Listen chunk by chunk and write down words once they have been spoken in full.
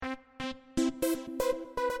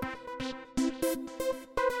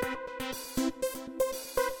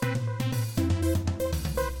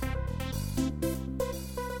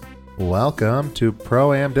Welcome to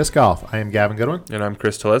Pro-Am Disc Golf. I am Gavin Goodwin. And I'm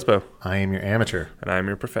Chris Telesbo. I am your amateur. And I'm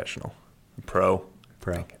your professional. Pro.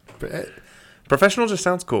 Professional just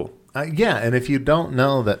sounds cool. Yeah, and if you don't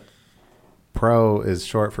know that pro is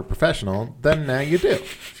short for professional, then now you do.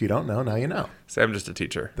 If you don't know, now you know. Say I'm just a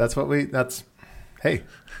teacher. That's your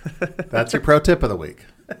pro tip of the week.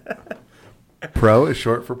 Pro is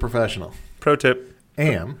short for professional. Pro tip.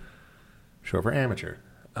 Am, short for amateur.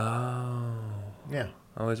 Oh. Yeah.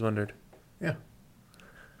 Always wondered. Yeah.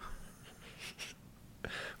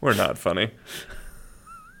 We're not funny.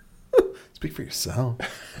 Speak for yourself.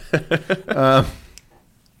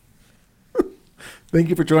 Thank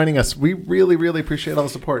you for joining us. We really, really appreciate all the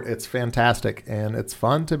support. It's fantastic, and it's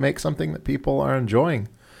fun to make something that people are enjoying.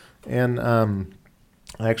 And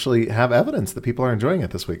I actually have evidence that people are enjoying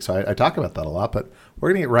it this week, so I talk about that a lot. But we're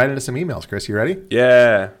going to get right into some emails. Chris, you ready?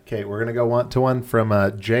 Yeah. Okay, we're going to go to one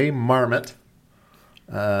from Jay Marmot.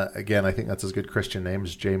 Again, I think that's his good Christian name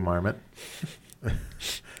is Jay Marmot.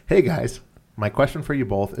 Hey, guys. My question for you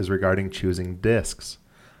both is regarding choosing discs.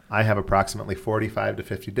 I have approximately 45 to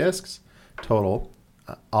 50 discs total.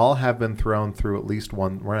 All have been thrown through at least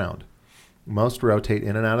one round. Most rotate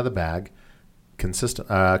in and out of the bag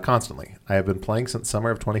constantly. I have been playing since summer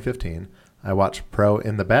of 2015. I watch pro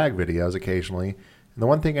in the bag videos occasionally. And the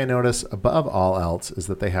one thing I notice above all else is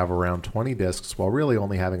that they have around 20 discs while really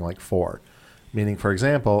only having like 4. Meaning, for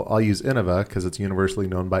example, I'll use Innova because it's universally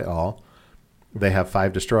known by all. They have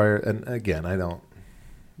 5 Destroyer. And again,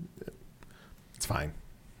 it's fine.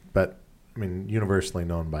 But, I mean, universally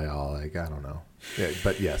known by all, I don't know. Yeah,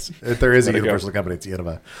 but yes, if there is a universal company, it's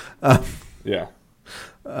Innova. Yeah.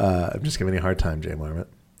 I'm just giving you a hard time, Jay Marmot.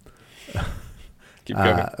 Keep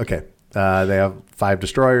going. Okay. They have 5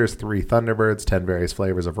 Destroyers, 3 Thunderbirds, 10 various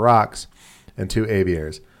flavors of rocks, and 2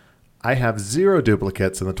 Aviators. I have 0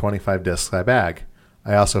 duplicates in the 25 discs I bag.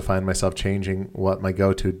 I also find myself changing what my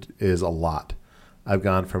go-to is a lot. I've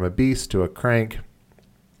gone from a Beast to a Crank,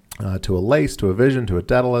 to a Lace, to a Vision, to a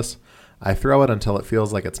Daedalus. I throw it until it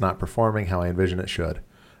feels like it's not performing how I envision it should.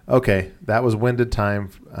 Okay, that was winded time.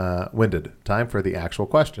 Time for the actual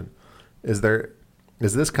question. Is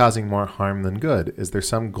this causing more harm than good? Is there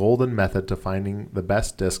some golden method to finding the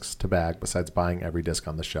best discs to bag besides buying every disc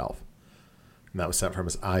on the shelf? And that was sent from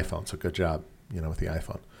his iPhone, so good job, with the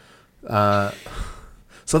iPhone.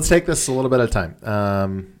 So let's take this a little bit at a time.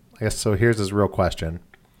 I guess so. Here's his real question.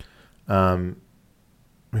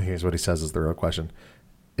 Here's what he says is the real question.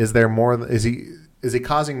 Is there more? Is he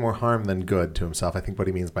causing more harm than good to himself? I think what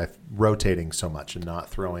he means by rotating so much and not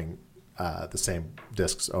throwing the same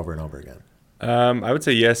discs over and over again. I would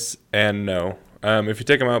say yes and no. If you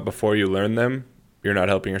take them out before you learn them, you're not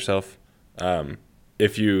helping yourself.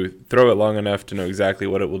 If you throw it long enough to know exactly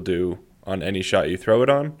what it will do on any shot you throw it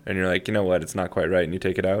on, and you're like, you know what, it's not quite right, and you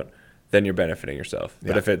take it out, then you're benefiting yourself. Yeah.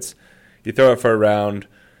 But if it's, you throw it for a round,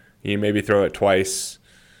 you maybe throw it twice,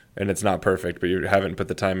 and it's not perfect, but you haven't put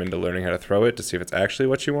the time into learning how to throw it to see if it's actually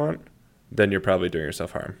what you want, then you're probably doing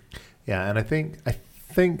yourself harm. Yeah, and I think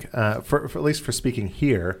for at least for speaking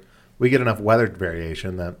here, we get enough weather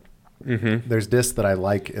variation that there's discs that I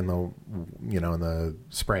like in the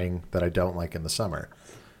spring that I don't like in the summer.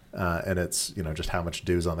 And it's, just how much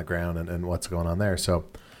dew's on the ground and what's going on there. So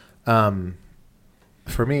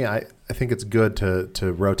for me, I think it's good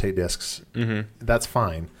to rotate discs. Mm-hmm. That's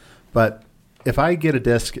fine. But if I get a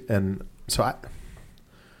disc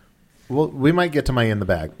we might get to my in the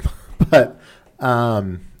bag. But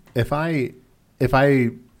if I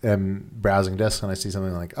am browsing discs and I see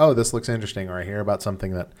something like, oh, this looks interesting, or I hear about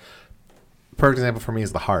something that, for example, for me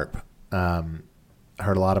is the harp. I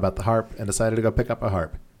heard a lot about the harp and decided to go pick up a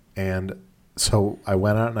harp. And so I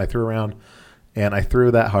went out and I threw around, and I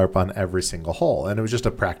threw that harp on every single hole. And it was just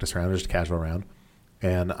a practice round, just a casual round.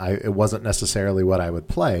 And it wasn't necessarily what I would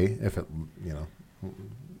play if it,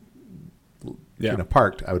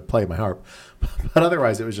 parked. I would play my harp. But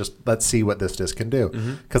otherwise, it was just, let's see what this disc can do.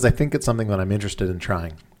 Because I think it's something that I'm interested in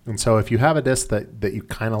trying. And so if you have a disc that you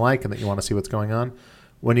kind of like and that you want to see what's going on,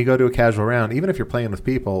 when you go to a casual round, even if you're playing with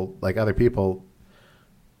people, like other people,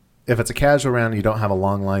 if it's a casual round and you don't have a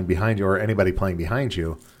long line behind you or anybody playing behind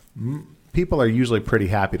you, people are usually pretty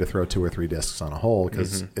happy to throw 2 or 3 discs on a hole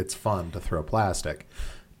because it's fun to throw plastic.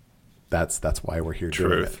 That's why we're here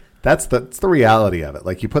doing it. That's the reality of it.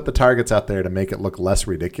 Like, you put the targets out there to make it look less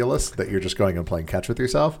ridiculous that you're just going and playing catch with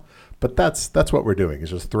yourself. But that's what we're doing,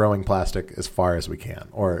 is just throwing plastic as far as we can,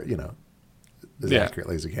 or as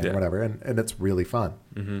accurately as we can, whatever. And it's really fun.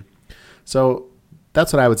 Mm-hmm. So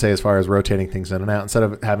that's what I would say as far as rotating things in and out. Instead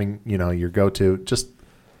of having your go-to, just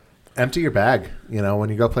empty your bag. When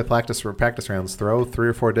you go play practice rounds, throw 3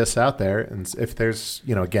 or 4 discs out there, and if there's,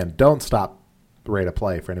 again, don't stop the rate of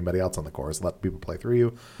play for anybody else on the course. Let people play through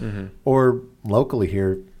you. Mm-hmm. Or locally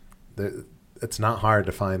here, it's not hard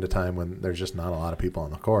to find a time when there's just not a lot of people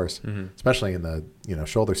on the course, mm-hmm. especially in the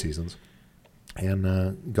shoulder seasons,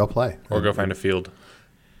 and go play or go find a field.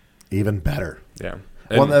 Even better. Yeah.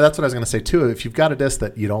 Well, that's what I was going to say too. If you've got a disc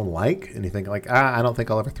that you don't like and you think like, I don't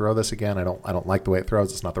think I'll ever throw this again. I don't like the way it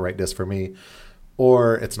throws. It's not the right disc for me,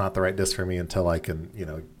 or it's not the right disc for me until I can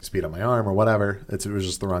speed up my arm or whatever. It was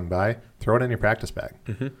just the wrong buy. Throw it in your practice bag.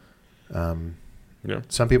 Mm-hmm. Yeah.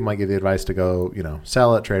 Some people might give you advice to go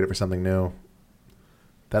sell it, trade it for something new.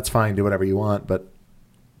 That's fine. Do whatever you want, but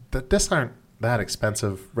the discs aren't that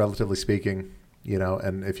expensive, relatively speaking.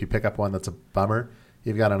 And if you pick up one that's a bummer,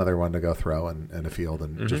 you've got another one to go throw in a field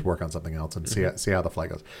and mm-hmm. just work on something else and see how the flight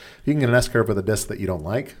goes. If you can get an S-curve with a disc that you don't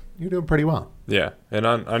like, you're doing pretty well. Yeah. And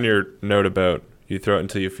on your note about you throw it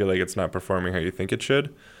until you feel like it's not performing how you think it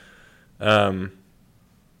should,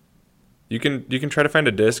 you can try to find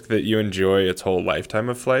a disc that you enjoy its whole lifetime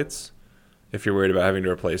of flights if you're worried about having to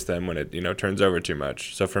replace them when it turns over too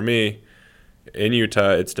much. So for me, in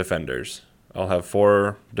Utah, it's Defenders. I'll have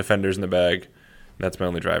 4 Defenders in the bag, and that's my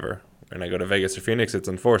only driver. And I go to Vegas or Phoenix, it's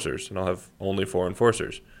Enforcers, and I'll have only 4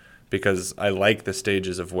 Enforcers because I like the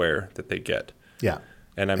stages of wear that they get. Yeah.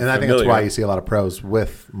 And I think that's why you see a lot of pros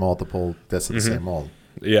with multiple discs in the mm-hmm. same mold.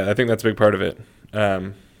 Yeah, I think that's a big part of it.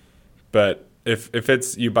 But if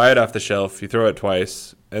it's you buy it off the shelf, you throw it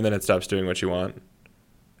twice, and then it stops doing what you want,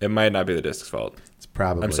 it might not be the disc's fault. It's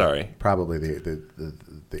probably I'm sorry. Probably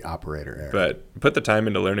the operator error. But put the time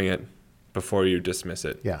into learning it before you dismiss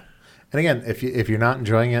it. Yeah. And again, if you're not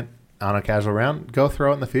enjoying it on a casual round, go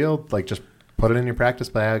throw it in the field. Like just put it in your practice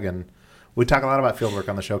bag. And we talk a lot about field work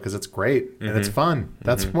on the show because it's great and it's fun.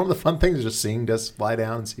 That's one of the fun things, just seeing discs fly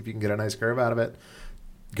down and see if you can get a nice curve out of it.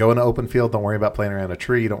 Go in an open field. Don't worry about playing around a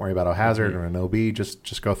tree. Don't worry about a hazard or an OB.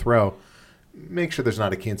 Just go throw. Make sure there's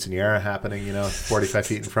not a quinceañera happening, 45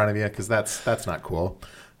 feet in front of you, because that's not cool.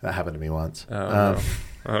 That happened to me once.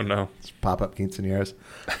 Oh, no. Pop-up quinceañeras.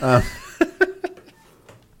 All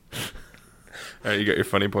right, you got your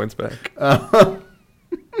funny points back. That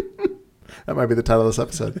might be the title of this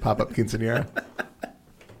episode, Pop-up quinceañera.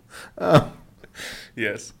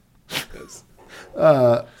 Yes.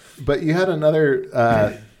 But you had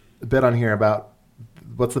another bit on here about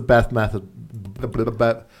what's the best method.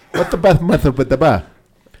 What's the best method with the ba?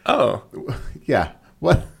 Oh. Yeah.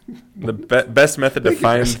 What? The best method to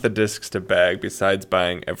find the discs to bag besides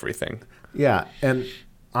buying everything. Yeah. And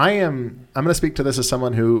I'm going to speak to this as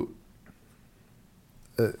someone who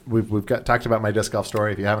we've talked about my disc golf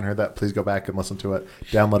story. If you haven't heard that, please go back and listen to it.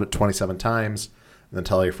 Download it 27 times and then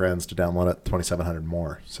tell your friends to download it 2,700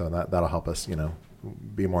 more. So that'll help us,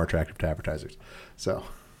 be more attractive to advertisers. So,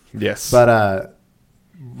 yes. But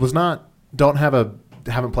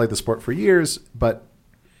haven't played the sport for years, but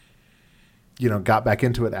got back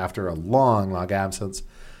into it after a long absence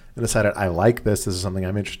and decided I like this. This is something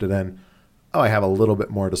I'm interested in. I have a little bit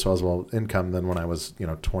more disposable income than when I was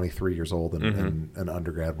 23 years old and an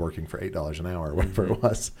undergrad working for $8 an hour or whatever it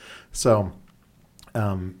was. So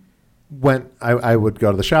when I would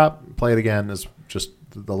go to the shop, play it again as just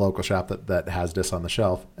the local shop that has discs on the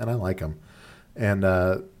shelf, and I like them,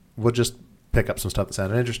 and would just pick up some stuff that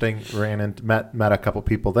sounded interesting. Met a couple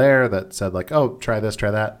people there that said like, oh, try this,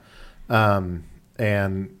 try that,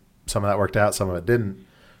 and some of that worked out, some of it didn't.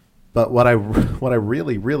 But what I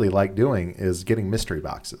really, really like doing is getting mystery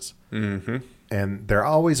boxes. Mm-hmm. And they're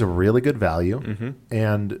always a really good value. Mm-hmm.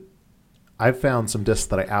 And I've found some discs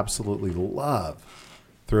that I absolutely love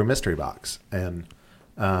through a mystery box. And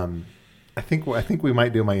I think we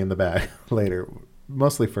might do my in the bag later,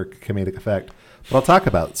 mostly for comedic effect. But I'll talk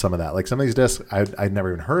about some of that. Like some of these discs I'd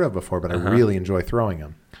never even heard of before, but I really enjoy throwing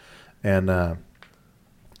them. And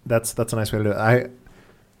that's a nice way to do it. I'm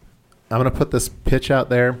going to put this pitch out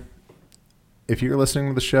there. If you're listening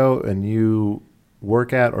to the show and you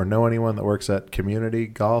work at or know anyone that works at Community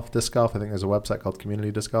Golf, Disc Golf, I think there's a website called Community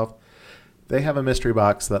Disc Golf. They have a mystery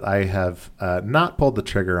box that I have not pulled the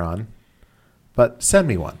trigger on, but send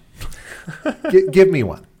me one. Give me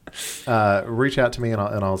one. Reach out to me and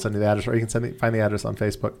I'll send you the address, or you can find the address on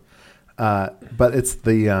Facebook. But it's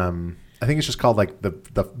I think it's just called like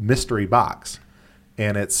the mystery box,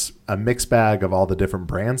 and it's a mixed bag of all the different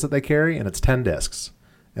brands that they carry, and it's 10 discs.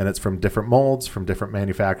 And it's from different molds, from different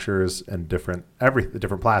manufacturers, and different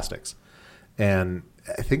plastics. And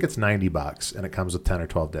I think it's $90, and it comes with 10 or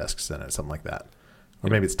 12 discs in it, something like that. Or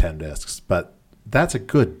maybe it's 10 discs. But that's a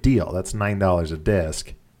good deal. That's $9 a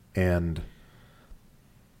disc. And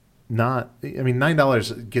not. I mean,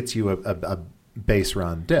 $9 gets you a base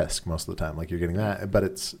run disc most of the time. Like you're getting that,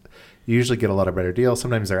 but you usually get a lot of better deals.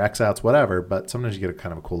 Sometimes they're X outs, whatever, but sometimes you get a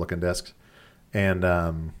kind of a cool looking disc.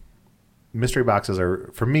 And mystery boxes are,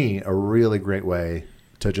 for me, a really great way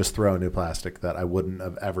to just throw a new plastic that I wouldn't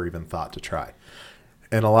have ever even thought to try.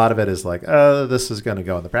 And a lot of it is like, oh, this is going to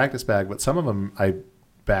go in the practice bag, but some of them I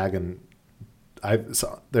bag and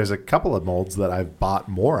there's a couple of molds that I've bought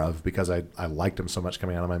more of because I liked them so much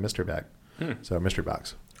coming out of my mystery bag. So mystery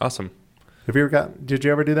box. Awesome. Have you ever did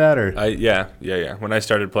you ever do that? Or Yeah. When I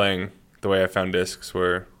started playing, the way I found discs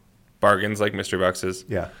were bargains like mystery boxes.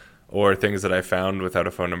 Yeah. Or things that I found without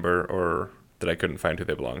a phone number or that I couldn't find who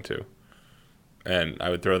they belonged to. And I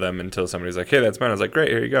would throw them until somebody's like, hey, that's mine. I was like, great,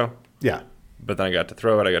 here you go. Yeah. But then I got to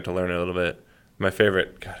throw it. I got to learn it a little bit. My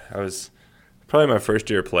favorite, I was probably my first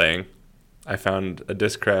year playing. I found a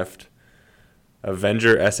Discraft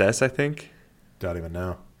Avenger SS, I think. Don't even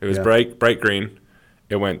know. It was bright green.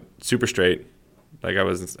 It went super straight. Like I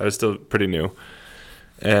was still pretty new.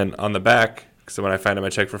 And on the back, so when I find him, I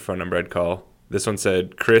check for phone number, I'd call. This one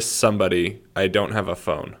said, Chris somebody, I don't have a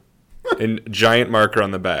phone. In giant marker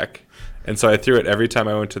on the back. And so I threw it every time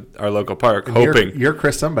I went to our local park, And hoping you're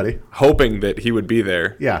Chris somebody. Hoping that he would be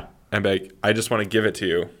there. Yeah. And be like, I just want to give it to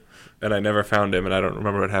you. And I never found him, and I don't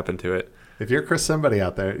remember what happened to it. If you're Chris somebody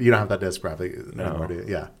out there, you don't have that disc probably anymore, do you?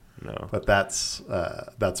 Yeah. No. But that's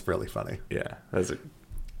really funny. Yeah, that's a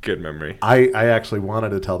good memory. I actually wanted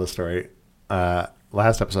to tell this story.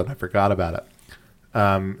 Last episode, I forgot about it.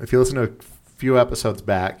 If you listen to a few episodes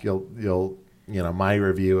back, you'll my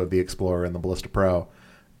review of the Explorer and the Ballista Pro,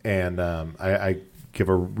 and I give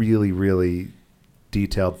a really, really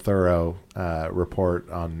detailed, thorough report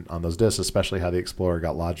on those discs, especially how the Explorer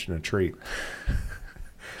got lodged in a tree.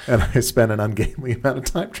 And I spent an ungainly amount of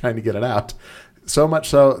time trying to get it out. So much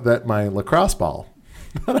so that my lacrosse ball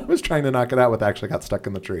that I was trying to knock it out with actually got stuck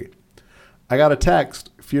in the tree. I got a text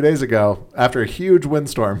a few days ago after a huge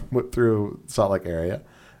windstorm went through Salt Lake area.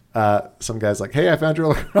 Some guy's like, hey, I found your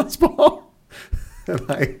lacrosse ball. And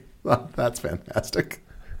I thought, that's fantastic.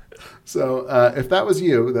 So if that was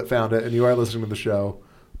you that found it and you are listening to the show,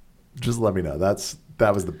 just let me know. That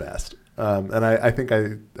was the best. And I think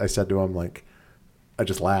I said to him, like, I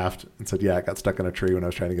just laughed and said, yeah, it got stuck in a tree when I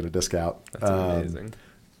was trying to get a disc out. That's amazing.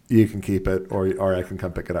 You can keep it, or I can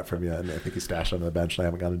come pick it up from you. And I think he's stashed under the bench, and I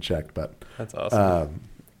haven't gone and checked. But that's awesome.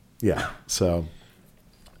 Yeah. So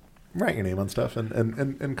write your name on stuff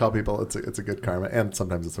and call people. It's a good karma, and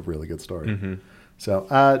sometimes it's a really good story. Mm-hmm.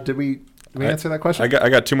 So did we answer that question? I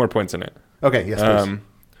got 2 more points in it. Okay. Yes, please.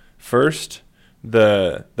 First,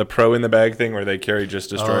 the pro in the bag thing where they carry just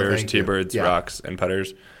destroyers, T-birds, rocks, and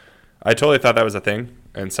putters. I totally thought that was a thing,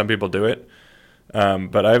 and some people do it.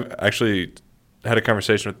 But I've actually had a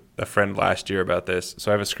conversation with a friend last year about this. So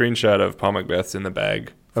I have a screenshot of Paul McBeth's in the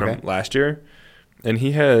bag from last year, and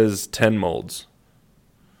he has 10 molds,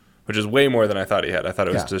 which is way more than I thought he had. I thought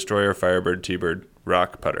it was destroyer, firebird, T-bird,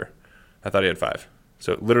 rock, putter. I thought he had 5.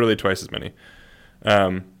 So literally twice as many.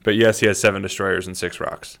 But yes, he has 7 destroyers and 6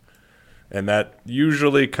 rocks. And that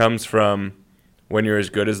usually comes from when you're as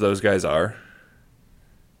good as those guys are.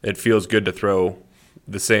 It feels good to throw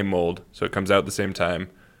the same mold, so it comes out the same time,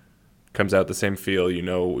 comes out the same feel. You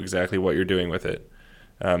know exactly what you're doing with it.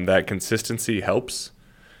 That consistency helps,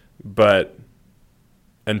 but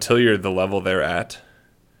until you're the level they're at,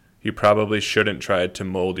 you probably shouldn't try to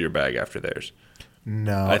mold your bag after theirs.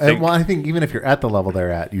 No. I think even if you're at the level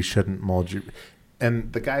they're at, you shouldn't mold you.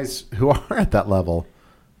 And the guys who are at that level,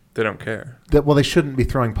 they don't care. They shouldn't be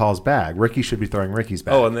throwing Paul's bag. Ricky should be throwing Ricky's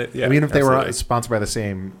bag. Oh, and if they were sponsored by the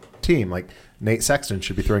same team, like Nate Sexton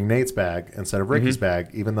should be throwing Nate's bag instead of Ricky's bag,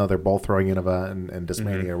 even though they're both throwing Innova and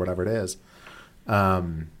Discmania or whatever it is.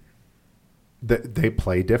 They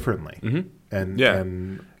play differently,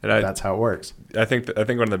 and that's how it works. I think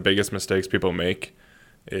one of the biggest mistakes people make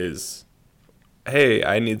is, hey,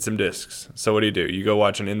 I need some discs. So what do? You go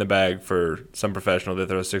watch an in the bag for some professional that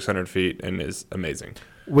throws 600 feet and is amazing.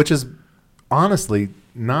 Which is honestly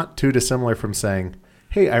not too dissimilar from saying,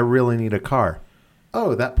 hey, I really need a car.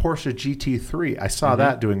 Oh, that Porsche GT3. I saw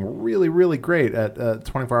that doing really, really great at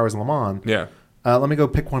 24 Hours in Le Mans. Yeah. Let me go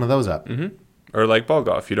pick one of those up. Mm-hmm. Or like ball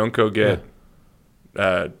golf. You don't go get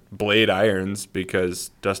blade irons because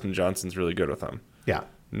Dustin Johnson's really good with them. Yeah.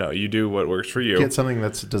 No, you do what works for you. Get something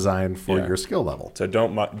that's designed for your skill level. So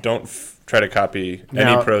don't try to copy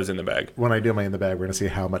any pros in the bag. When I do my in the bag, we're going to see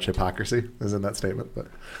how much hypocrisy is in that statement. But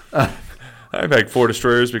I bag 4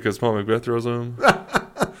 destroyers because Paul McBeth throws them.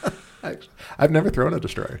 I've never thrown a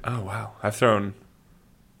destroyer. Oh wow, I've thrown.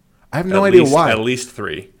 I have no idea why. At least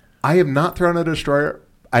 3. I have not thrown a destroyer,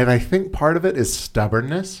 and I think part of it is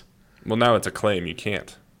stubbornness. Well, now it's a claim. You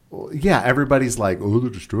can't. Well, yeah, everybody's like, oh, the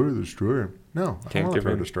destroyer. No, I don't want to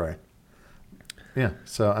throw destroy. Yeah,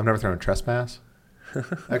 so I've never thrown a trespass.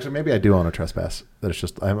 Actually, maybe I do own a trespass. That it's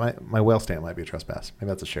just my whale stand might be a trespass. Maybe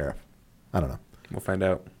that's a sheriff. I don't know. We'll find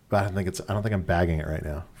out. But I don't think I'm bagging it right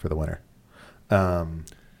now for the winter.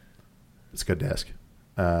 It's a good disc.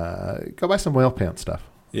 Go buy some whale pants stuff.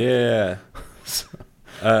 Yeah.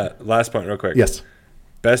 Last point real quick. Yes.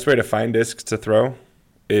 Best way to find discs to throw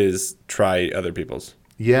is try other people's.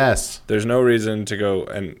 Yes. There's no reason to go,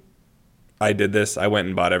 and I did this. I went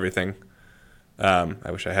and bought everything.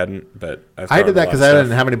 I wish I hadn't, but I did that because I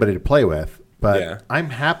didn't have anybody to play with. But yeah. I'm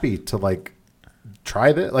happy to like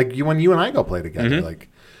try that. Like when you and I go play together, like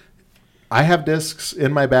I have discs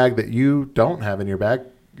in my bag that you don't have in your bag.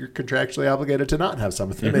 You're contractually obligated to not have some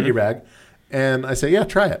of them in your bag, and I say, yeah,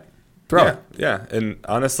 try it. Throw it. Yeah, and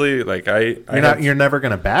honestly, like you're never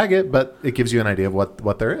going to bag it, but it gives you an idea of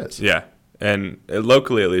what there is. Yeah, and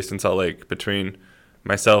locally, at least in Salt Lake, between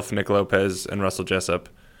myself, Nick Lopez, and Russell Jessup,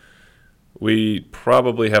 we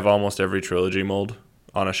probably have almost every trilogy mold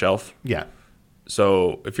on a shelf. Yeah.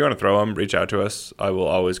 So if you want to throw them, reach out to us. I will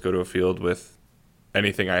always go to a field with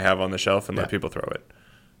anything I have on the shelf and let people throw it,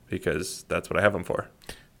 because that's what I have them for.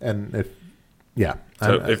 And if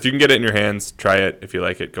if you can get it in your hands, try it. If you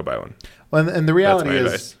like it, go buy one. Well, and the reality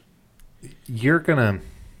is, you're gonna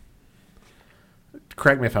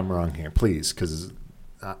correct me if I'm wrong here, please, because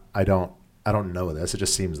I don't know this. It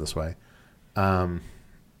just seems this way.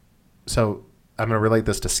 So I'm gonna relate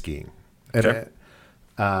this to skiing, and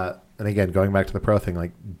and again, going back to the pro thing,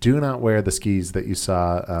 like do not wear the skis that you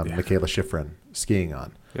saw Michaela Schifrin skiing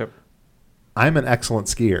on. Yep. I'm an excellent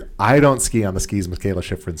skier. I don't ski on the skis Michaela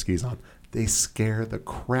Schifrin skis on. They scare the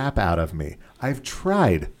crap out of me. I've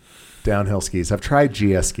tried downhill skis. I've tried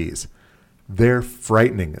GS skis. They're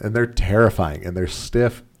frightening, and they're terrifying, and they're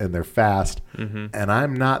stiff, and they're fast, and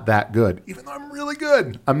I'm not that good. Even though I'm really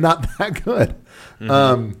good, I'm not that good.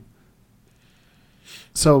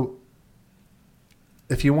 So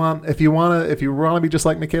if you want to be just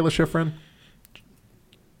like Michaela Schifrin,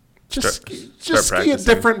 just ski a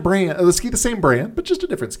different brand. Ski the same brand, but just a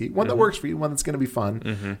different ski. One that works for you, one that's going to be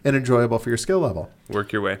fun and enjoyable for your skill level.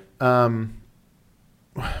 Work your way.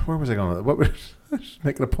 Where was I going with it? What was I was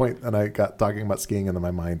making a point, and I got talking about skiing, and then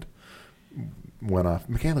my mind went off.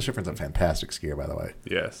 Michaela Schifrin's a fantastic skier, by the way.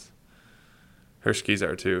 Yes. Her skis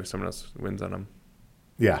are, too. Someone else wins on them.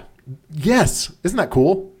 Yeah. Yes. Isn't that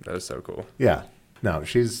cool? That is so cool. Yeah. No,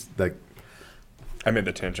 she's like... I made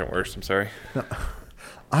the tangent worse. I'm sorry. No.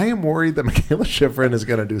 I am worried that Michaela Schifrin is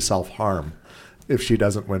going to do self-harm if she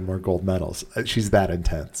doesn't win more gold medals. She's that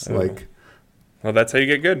intense. Oh. Well, that's how you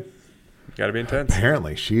get good. You got to be intense.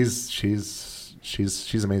 Apparently, she's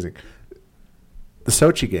amazing. The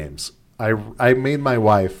Sochi Games, I made my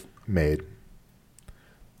wife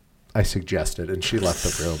I suggested, and she left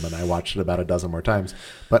the room, and I watched it about a dozen more times.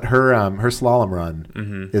 But her slalom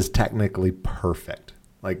run is technically perfect.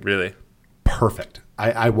 Like really perfect.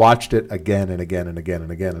 I watched it again and again and again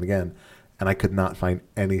and again and again, and I could not find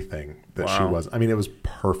anything that she was. I mean, it was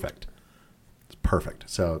perfect. It's perfect.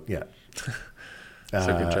 So yeah.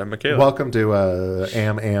 So good job, Michaela. Welcome to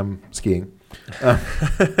Am skiing.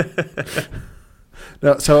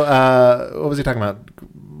 No, so what was he talking about?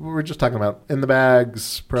 We were just talking about in the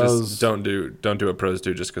bags, pros. Just don't do what pros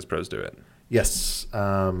do just because pros do it. Yes,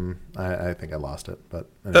 I think I lost it, but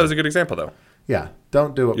anyway. That was a good example, though. Yeah,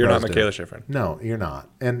 don't do what you're pros not Michaela Schifrin. No, you're not,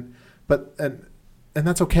 and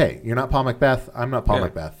that's okay. You're not Paul Macbeth. I'm not Paul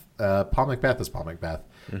Macbeth. Paul Macbeth is Paul Macbeth,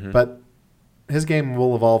 but his game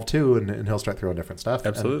will evolve too, and he'll start throwing different stuff.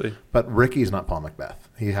 Absolutely. But Ricky's not Paul Macbeth.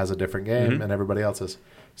 He has a different game, and everybody else is.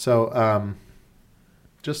 So,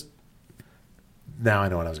 just now I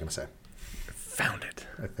know what I was going to say. Found it.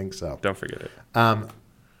 I think so. Don't forget it.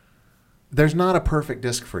 There's not a perfect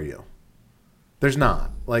disc for you. There's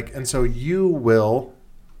not. And so you will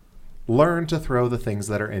learn to throw the things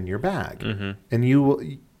that are in your bag, and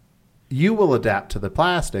you will adapt to the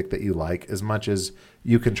plastic that you like as much as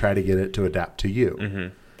you can try to get it to adapt to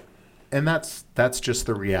you. And that's just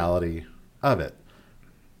the reality of it.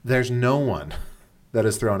 There's no one that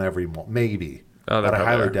has thrown every mold. Maybe. But I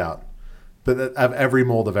highly doubt. But of every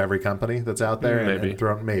mold of every company that's out there, and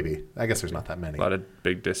thrown, maybe. I guess there's not that many. A lot of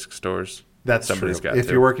big disc stores. That's true. If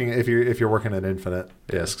you're working at Infinite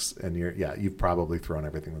Discs, and you've probably thrown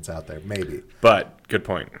everything that's out there. Maybe. But good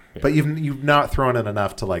point. Yeah. But you've not thrown it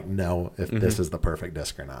enough to know if this is the perfect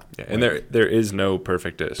disc or not. Yeah. And there is no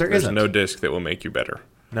perfect disc. There's no disc that will make you better.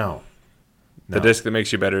 No. The disc that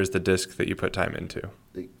makes you better is the disc that you put time into.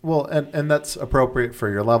 Well, and that's appropriate for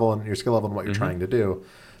your level and your skill level and what you're trying to do.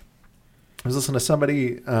 I was listening to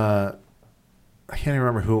somebody. I can't even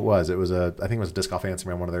remember who it was. I think it was a Disc Golf Answer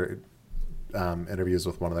Man, one of their interviews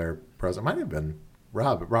with one of their pros. It might have been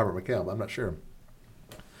Robert McHale, but I'm not sure.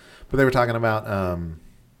 But they were talking about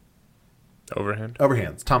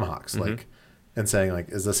overhands, tomahawks, like, and saying like,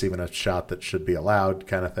 is this even a shot that should be allowed,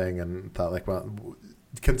 kind of thing. And thought like, well,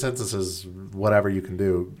 consensus is whatever you can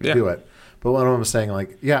do, do it. But one of them was saying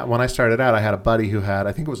like, yeah, when I started out, I had a buddy who had,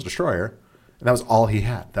 I think it was a Destroyer, and that was all he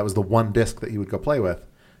had. That was the one disc that he would go play with.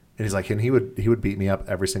 And he's like, and he would beat me up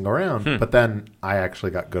every single round. But then I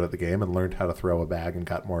actually got good at the game and learned how to throw a bag and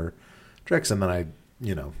got more tricks. And then I,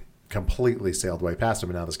 completely sailed way past him.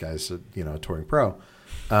 And now this guy's, a touring pro.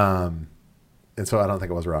 And so I don't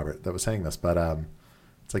think it was Robert that was saying this, but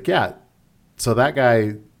it's like, yeah. So that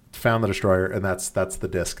guy found the Destroyer, and that's the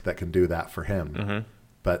disc that can do that for him.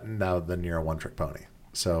 But now then you're a one-trick pony.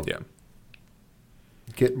 So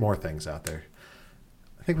get more things out there.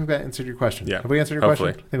 I think we've answered your question. Yeah. Have we answered your question?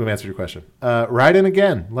 I think we've answered your question. Write in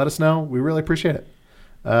again. Let us know. We really appreciate it.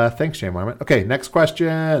 Thanks, Jay Marmot. Okay, next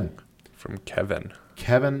question. From Kevin.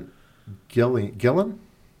 Kevin Gillen?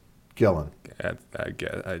 I'm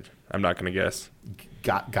not going to guess.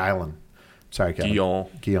 Guilan. Sorry, Kevin.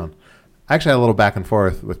 Guillon. I actually had a little back and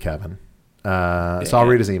forth with Kevin. So I'll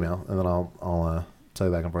read his email, and then I'll tell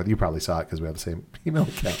you back and forth. You probably saw it because we have the same email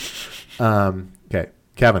account. Okay.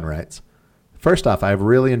 Kevin writes, first off, I've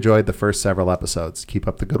really enjoyed the first several episodes. Keep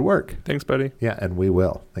up the good work. Thanks, buddy. Yeah, and we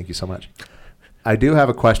will. Thank you so much. I do have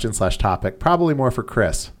a question/topic, probably more for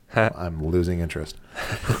Chris. I'm losing interest.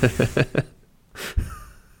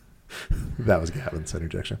 That was Gavin's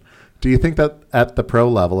interjection. Do you think that at the pro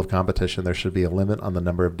level of competition, there should be a limit on the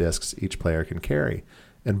number of discs each player can carry?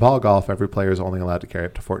 In ball golf, every player is only allowed to carry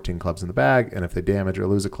up to 14 clubs in the bag, and if they damage or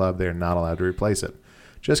lose a club, they are not allowed to replace it.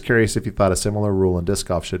 Just curious if you thought a similar rule in disc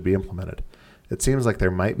golf should be implemented. It seems like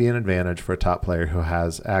there might be an advantage for a top player who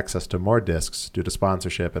has access to more discs due to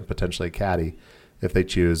sponsorship and potentially a caddy if they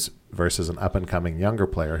choose, versus an up-and-coming younger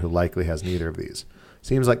player who likely has neither of these.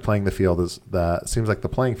 Seems like the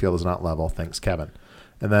playing field is not level. Thanks, Kevin.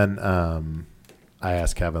 And then I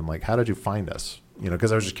asked Kevin, like, how did you find us?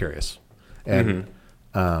 Because I was just curious. And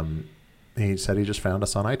he said he just found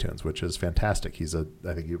us on iTunes, which is fantastic.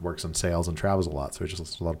 I think he works in sales and travels a lot, so he just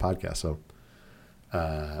listens to a lot of podcasts. So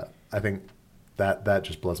I think that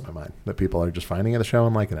just blows my mind that people are just finding the show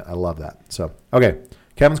and liking it. I love that. So, okay,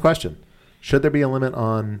 Kevin's question. Should there be a limit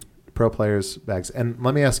on pro players' bags? And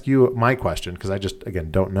let me ask you my question, because I just, again,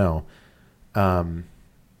 don't know.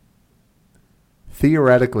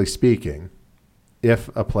 Theoretically speaking, if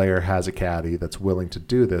a player has a caddy that's willing to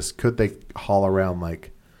do this, could they haul around like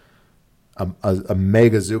a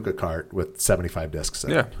mega Zuka cart with 75 discs in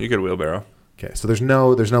it? Yeah, you could wheelbarrow. Okay, so there's no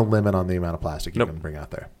limit on the amount of plastic you can bring out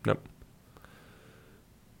there. Nope.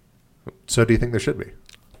 So do you think there should be?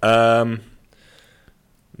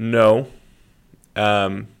 No.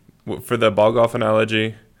 For the ball golf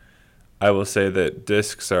analogy, I will say that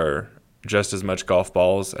discs are just as much golf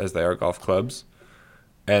balls as they are golf clubs,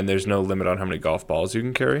 and there's no limit on how many golf balls you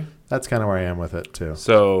can carry. That's kind of where I am with it too.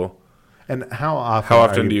 So, and how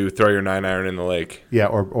often do you throw your 9-iron in the lake? Yeah,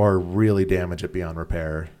 or really damage it beyond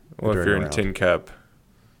repair? Well, if you're in a tin cup,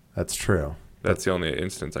 that's true. That's the only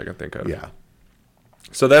instance I can think of. Yeah.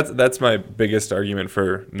 So that's my biggest argument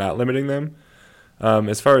for not limiting them.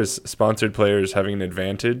 As far as sponsored players having an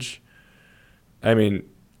advantage, I mean,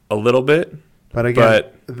 a little bit. But again,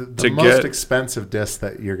 the most expensive disc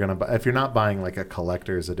that you're going to buy, if you're not buying like a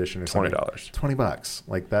collector's edition or something, $20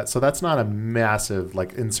 like that. So that's not a massive,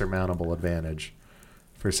 like insurmountable advantage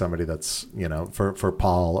for somebody that's, for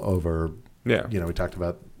Paul over, we talked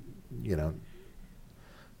about,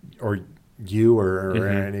 or you or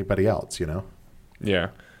anybody else, Yeah.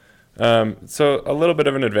 So a little bit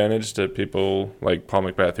of an advantage to people like Paul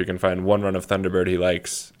McBeth, who can find one run of Thunderbird he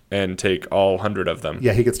likes and take all 100 of them.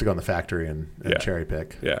 Yeah, he gets to go in the factory and cherry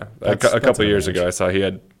pick. Yeah. A couple of years ago, I saw he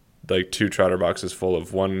had like 2 trotter boxes full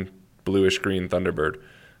of one bluish-green Thunderbird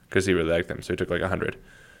because he really liked them, so he took like 100.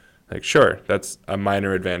 Like, sure, that's a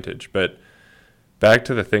minor advantage. But back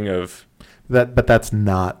to the thing of... But that's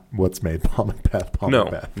not what's made Paul McBeth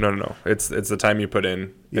No. It's the time you put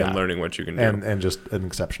in and learning what you can do. And just an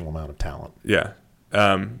exceptional amount of talent. Yeah.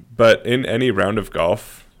 But in any round of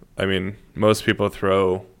golf, I mean, most people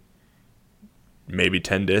throw maybe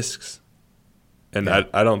 10 discs. And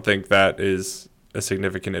I don't think that is a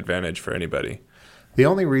significant advantage for anybody. The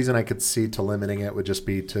only reason I could see to limiting it would just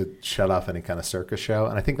be to shut off any kind of circus show.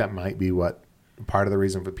 And I think that might be what part of the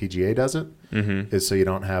reason for PGA does it, is so you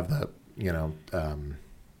don't have the,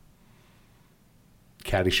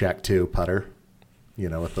 Caddyshack 2 putter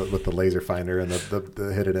with the laser finder and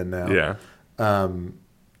the hit it in now. Yeah.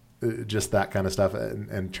 Just that kind of stuff,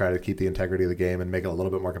 and try to keep the integrity of the game and make it a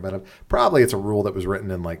little bit more competitive. Probably it's a rule that was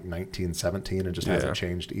written in like 1917 and just hasn't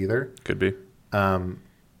changed either. Could be.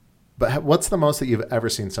 But what's the most that you've ever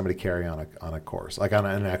seen somebody carry on a course, like on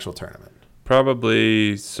an actual tournament?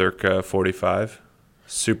 Probably circa 45.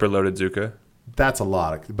 Super loaded Zuka. That's a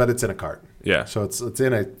lot, but it's in a cart. Yeah. So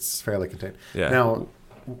it's fairly contained. Yeah. Now,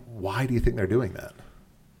 why do you think they're doing that?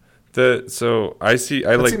 That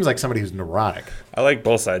seems like somebody who's neurotic. I like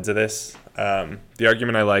both sides of this. The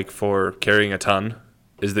argument I like for carrying a ton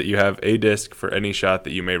is that you have a disc for any shot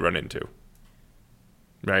that you may run into.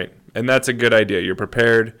 Right? And that's a good idea. You're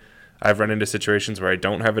prepared. I've run into situations where I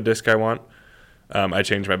don't have a disc I want. I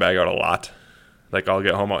change my bag out a lot. Like I'll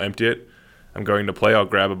get home, I'll empty it. I'm going to play, I'll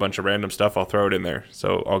grab a bunch of random stuff, I'll throw it in there.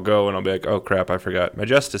 So I'll go and I'll be like, oh crap, I forgot my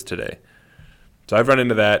Justice today. So I've run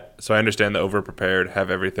into that. So I understand the over-prepared,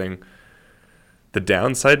 have everything. The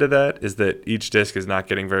downside to that is that each disc is not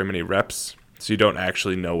getting very many reps, so you don't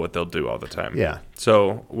actually know what they'll do all the time. Yeah.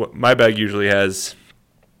 So my bag usually has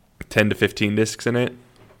 10 to 15 discs in it,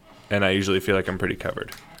 and I usually feel like I'm pretty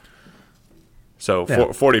covered. So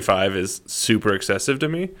 45 is super excessive to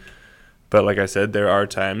me. But like I said, there are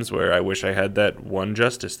times where I wish I had that one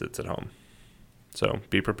Justice that's at home. So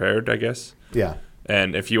be prepared, I guess. Yeah.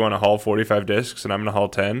 And if you want to haul 45 discs and I'm going to haul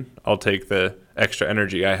 10, I'll take the extra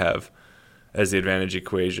energy I have as the advantage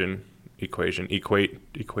equator.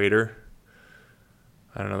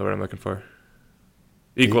 I don't know the word I'm looking for.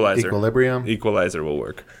 Equalizer. Equilibrium. Equalizer will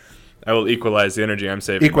work. I will equalize the energy I'm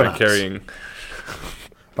saving by carrying...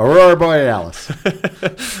 Aurora Borealis.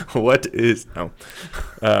 What is... No.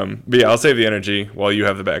 But yeah, I'll save the energy while you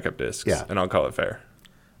have the backup discs. Yeah. And I'll call it fair.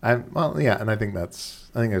 And I think there's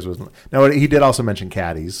now he did also mention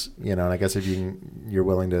caddies, and I guess if you're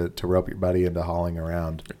willing to rope your buddy into hauling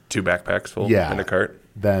around 2 backpacks full in a cart,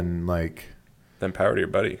 then power to your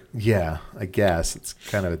buddy. Yeah, I guess it's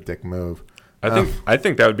kind of a dick move. I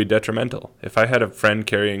think that would be detrimental. If I had a friend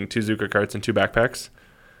carrying 2 Zuka carts and 2 backpacks,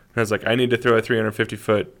 and I was like, I need to throw a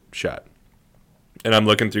 350-foot shot, and I'm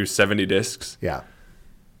looking through 70 discs. Yeah.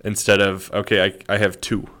 Instead of, okay, I have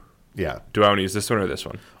 2. Yeah. Do I want to use this one or this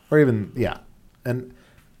one? Or even, yeah. And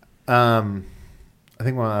I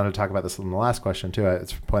think we wanted to talk about this in the last question, too.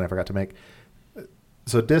 It's a point I forgot to make.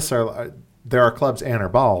 So discs there are clubs and or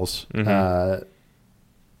balls. Mm-hmm.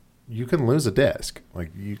 You can lose a disc.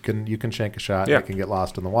 Like you can shank a shot. Yeah. It can get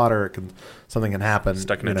lost in the water. Something can happen.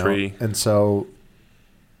 Stuck in a tree. And so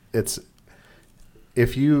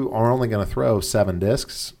if you are only going to throw 7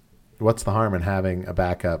 discs, what's the harm in having a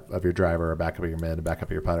backup of your driver, a backup of your mid, a backup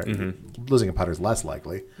of your putter? Mm-hmm. Losing a putter is less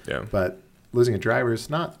likely. Yeah. But losing a driver is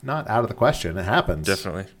not out of the question. It happens.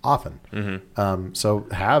 Definitely. Often. Mm-hmm. So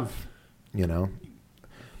have,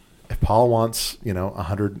 if Paul wants,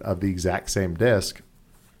 100 of the exact same disc,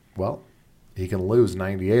 well, he can lose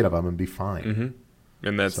 98 of them and be fine. Mm-hmm.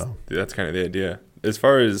 And that's kind of the idea. As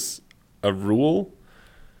far as a rule,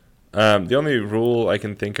 the only rule I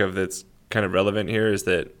can think of that's kind of relevant here is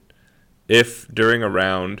that if during a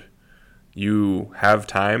round you have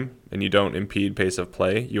time and you don't impede pace of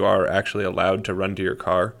play, you are actually allowed to run to your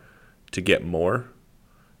car to get more.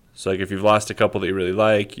 So like if you've lost a couple that you really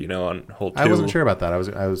like, on hole 2. I wasn't sure about that. I was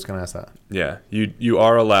going to ask that. Yeah, you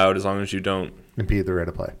are allowed as long as you don't impede the rate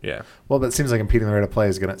of play. Yeah. Well, but it seems like impeding the rate of play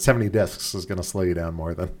is 70 discs is going to slow you down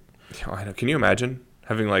more than. I know. Can you imagine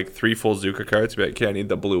having like 3 full Zuka carts? Be like, okay, I need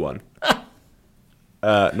the blue one.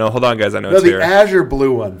 No, hold on, guys. I know it's here. No, the Azure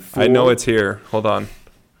blue one. Fool. I know it's here. Hold on.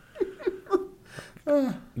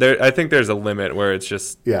 I think there's a limit where it's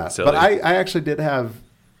just silly. But I actually did have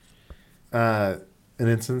an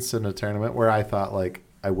instance in a tournament where I thought like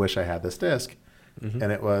I wish I had this disc, and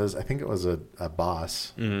I think it was a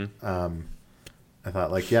boss. Mm-hmm. I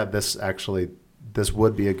thought like this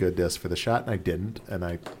would be a good disc for the shot, and I didn't, and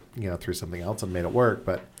I threw something else and made it work,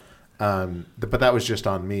 but that was just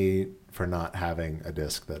on me for not having a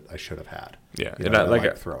disc that I should have had. Yeah, and I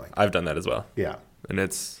like throwing. I've done that as well. Yeah, and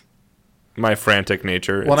it's my frantic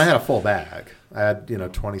nature. Well, I had a full bag. I had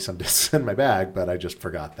 20 some discs in my bag, but I just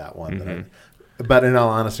forgot that one. Mm-hmm. But in all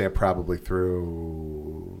honesty, I probably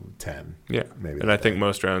threw 10. Yeah, maybe. And I think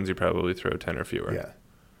most rounds you probably throw 10 or fewer. Yeah,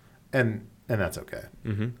 and that's okay.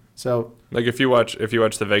 Mm-hmm. So like if you watch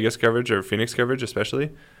the Vegas coverage or Phoenix coverage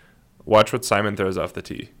especially, watch what Simon throws off the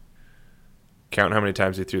tee. Count how many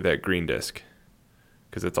times he threw that green disc,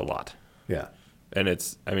 because it's a lot. Yeah. And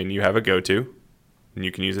you have a go-to, and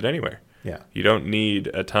you can use it anywhere. Yeah. You don't need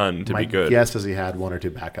a ton to be good. My guess is he had 1 or 2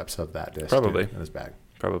 backups of that disc probably in his bag.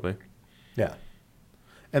 Probably. Yeah.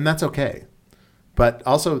 And that's okay. But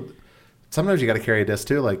also, sometimes you got to carry a disc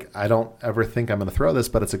too. Like, I don't ever think I'm going to throw this,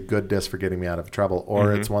 but it's a good disc for getting me out of trouble,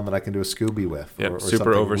 or it's one that I can do a Scooby with. Yeah,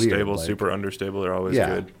 super overstable, super understable. They're always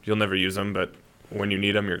good. You'll never use them, but when you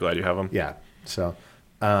need them, you're glad you have them. Yeah. So,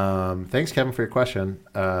 thanks, Kevin, for your question.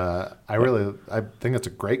 I think that's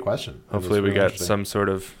a great question. Hopefully, we got some sort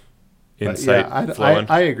of insight flowing.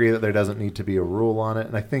 I agree that there doesn't need to be a rule on it,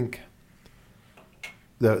 and I think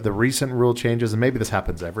the recent rule changes, and maybe this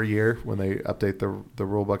happens every year when they update the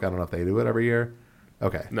rule book. I don't know if they do it every year.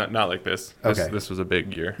 Okay. Not like this. Okay. This was a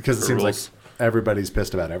big year. Because it seems like everybody's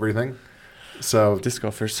pissed about everything. So disc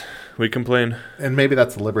golfers, we complain. And maybe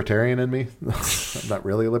that's the libertarian in me. I'm not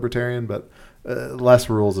really a libertarian, but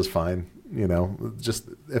less rules is fine. Just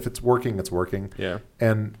if it's working, it's working. Yeah.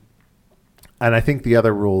 And I think the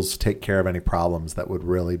other rules take care of any problems that would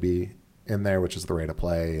really be in there, which is the rate of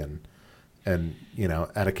play and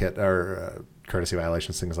etiquette or courtesy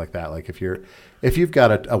violations, things like that. Like if you've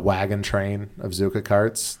got a wagon train of Zuka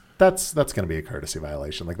carts, that's going to be a courtesy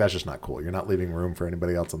violation. Like, that's just not cool. You're not leaving room for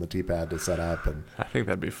anybody else on the tee pad to set up. And I think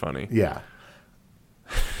that'd be funny. Yeah,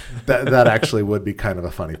 that actually would be kind of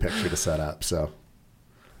a funny picture to set up. So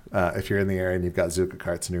if you're in the area and you've got Zuka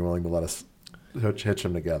carts and you're willing to let us hitch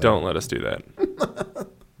them together, don't let us do that.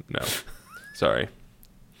 No, sorry.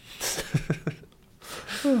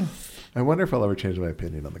 I wonder if I'll ever change my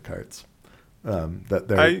opinion on the carts.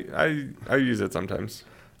 I use it sometimes.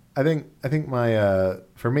 I think my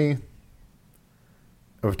for me,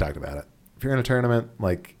 we've talked about it. If you're in a tournament,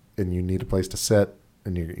 like, and you need a place to sit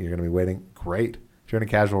and you're going to be waiting, great. If you're in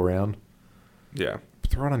a casual round, yeah,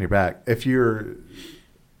 throw it on your back. If you're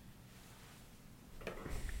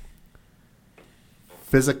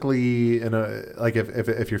physically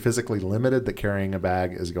if you're physically limited, that carrying a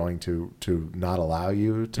bag is going to not allow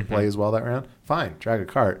you to play as well that round, fine, drag a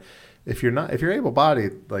cart. If you're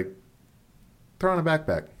able-bodied, like, throw on a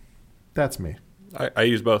backpack. That's me. I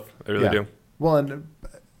use both. I really do. Well, and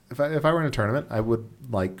if I were in a tournament, I would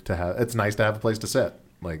like to have. It's nice to have a place to sit.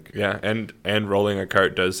 Like, yeah, and rolling a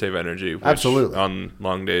cart does save energy. Which absolutely, on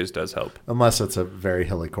long days does help. Unless it's a very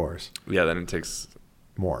hilly course. Yeah, then it takes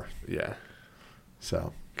more. Yeah.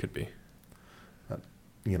 So could be.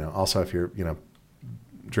 Also if you're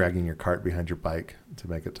dragging your cart behind your bike to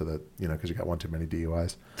make it to the because you got one too many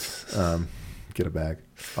DUIs. Get a bag.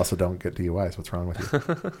 Also, don't get DUIs. What's wrong with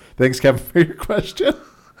you? Thanks, Kevin, for your question.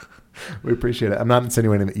 We appreciate it. I'm not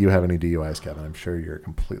insinuating that you have any DUIs, Kevin. I'm sure you're a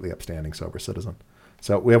completely upstanding, sober citizen.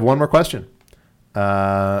 So we have one more question.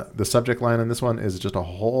 The subject line in this one is just a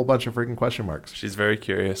whole bunch of freaking question marks. She's very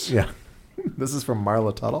curious. Yeah. This is from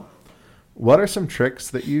Marla Tuttle. What are some tricks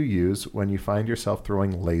that you use when you find yourself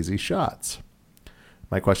throwing lazy shots?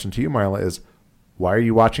 My question to you, Marla, is why are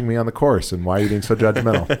you watching me on the course and why are you being so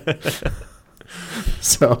judgmental?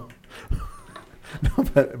 So, no,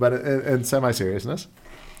 but in semi-seriousness,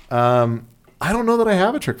 I don't know that I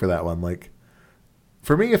have a trick for that one. Like,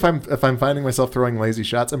 for me, if I'm finding myself throwing lazy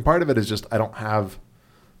shots, and part of it is just I don't have,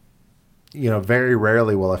 very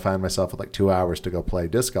rarely will I find myself with like 2 hours to go play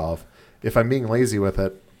disc golf. If I'm being lazy with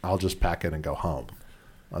it, I'll just pack it and go home.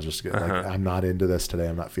 I'll just get like, I'm not into this today.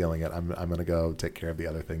 I'm not feeling it. I'm going to go take care of the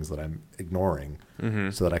other things that I'm ignoring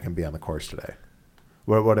so that I can be on the course today.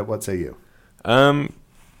 What say you?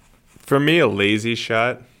 For me, a lazy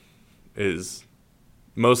shot is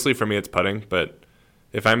mostly, for me, it's putting. But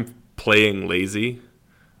if I'm playing lazy,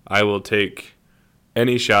 I will take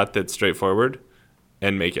any shot that's straightforward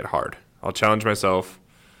and make it hard. I'll challenge myself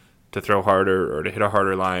to throw harder or to hit a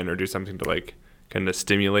harder line or do something to like kind of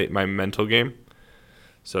stimulate my mental game.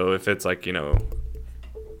 So if it's like,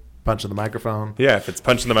 punching the microphone. Yeah, if it's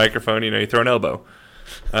punching the microphone, you throw an elbow.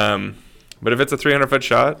 But if it's a 300-foot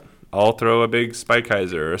shot, I'll throw a big spike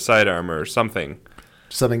hyzer or a sidearm or something.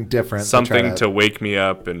 Something different. Something to wake me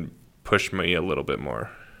up and push me a little bit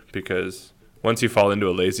more. Because once you fall into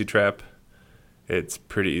a lazy trap, it's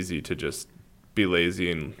pretty easy to just be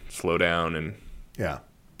lazy and slow down and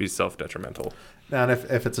be self-detrimental. Now, and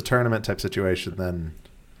if it's a tournament type situation, then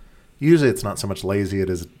usually it's not so much lazy. It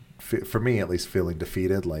is, for me at least, feeling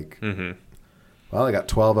defeated. Like, well, I got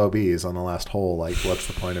 12 OBs on the last hole. Like, what's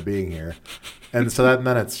the point of being here? And so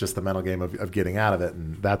then it's just the mental game of getting out of it.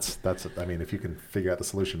 And that's I mean, if you can figure out the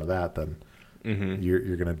solution to that, then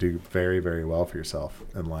you're going to do very, very well for yourself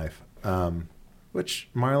in life. Which,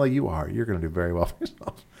 Marla, you are. You're going to do very well for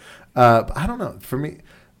yourself. But I don't know. For me,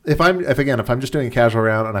 if I'm just doing a casual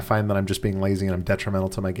round and I find that I'm just being lazy and I'm detrimental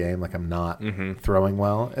to my game, like I'm not throwing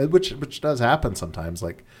well, which does happen sometimes.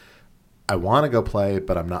 Like, I want to go play,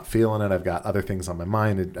 but I'm not feeling it. I've got other things on my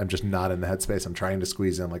mind. And I'm just not in the headspace. I'm trying to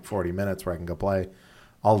squeeze in like 40 minutes where I can go play.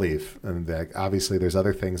 I'll leave. And obviously there's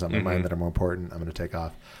other things on my mind that are more important. I'm going to take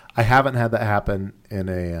off. I haven't had that happen in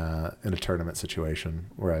a tournament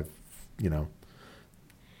situation where I've,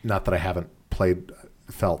 not that I haven't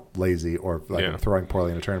felt lazy or like throwing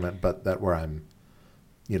poorly in a tournament, but that where I'm,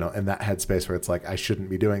 in that headspace where it's like, I shouldn't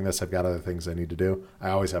be doing this. I've got other things I need to do.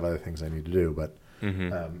 I always have other things I need to do, but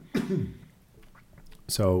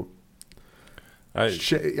so I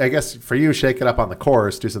guess for you, shake it up on the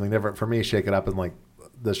course, do something different. For me, shake it up and like,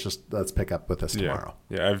 let's pick up with this tomorrow.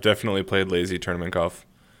 Yeah, I've definitely played lazy tournament golf,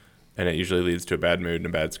 and it usually leads to a bad mood and a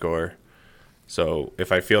bad score. So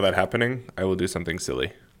if I feel that happening, I will do something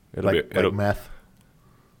silly. It'll meth.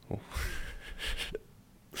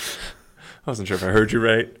 I wasn't sure if I heard you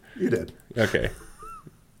right. You did. Okay.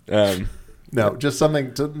 No, just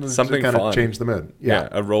something to kind of change the mood. Yeah,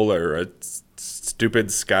 a roller, a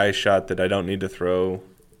stupid sky shot that I don't need to throw.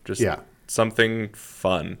 Just something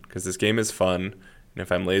fun, because this game is fun. And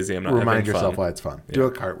if I'm lazy, I'm not having fun. Remind yourself why it's fun. Yeah. Do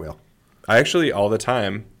a cartwheel. I actually, all the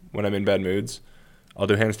time, when I'm in bad moods, I'll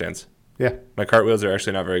do handstands. Yeah. My cartwheels are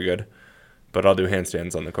actually not very good, but I'll do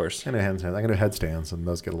handstands on the course. I can do headstands, and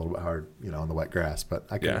those get a little bit hard, on the wet grass. But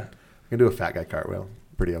I can do a fat guy cartwheel.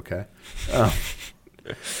 Pretty okay.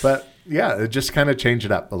 But yeah, it just kind of change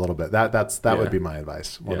it up a little bit. That would be my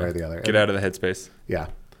advice, one way or the other. Get out of the headspace. Yeah.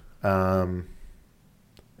 And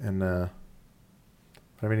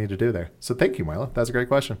whatever you need to do there. So thank you, Marla. That's a great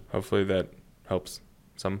question. Hopefully that helps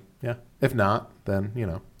some. Yeah. If not, then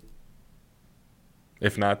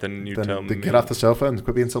If not, then tell me. Get off the sofa and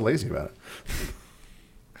quit being so lazy about it.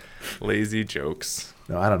 Lazy jokes.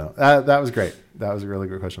 No, I don't know. That was great. That was a really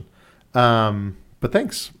great question. But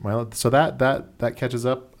thanks, Marla. So that catches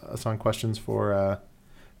up us on questions for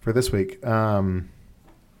this week.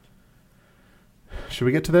 Should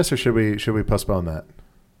we get to this, or should we postpone that?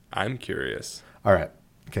 I'm curious. All right.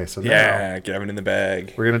 Okay. So Gavin in the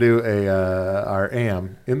bag. We're gonna do our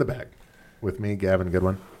AM in the bag with me, Gavin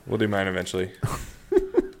Goodwin. We'll do mine eventually.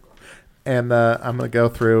 And I'm gonna go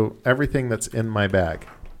through everything that's in my bag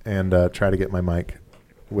and try to get my mic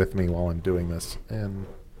with me while I'm doing this. And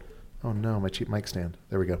oh no, my cheap mic stand.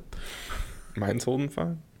 There we go. Mine's holding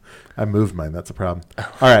fine. I moved mine. That's a problem.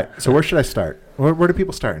 All right. So where should I start? Where do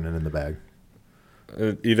people start in the bag?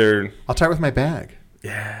 I'll start with my bag.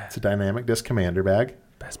 Yeah. It's a Dynamic Disc Commander bag.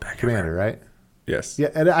 Best bag Commander, ever. right? Yes. Yeah,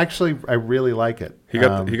 and actually, I really like it. He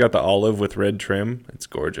got the olive with red trim. It's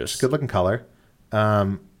gorgeous. Good looking color.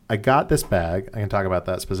 I got this bag. I can talk about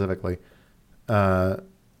that specifically. And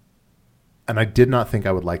I did not think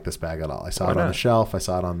I would like this bag at all. I saw it on the shelf. I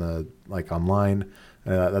saw it on online.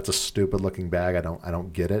 That's a stupid looking bag. I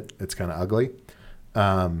don't get it. It's kind of ugly.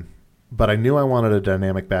 But I knew I wanted a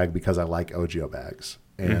dynamic bag because I like OGIO bags.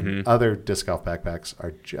 And other disc golf backpacks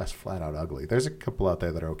are just flat out ugly. There's a couple out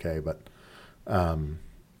there that are okay, but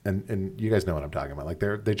and you guys know what I'm talking about. Like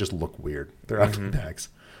they just look weird. They're ugly bags.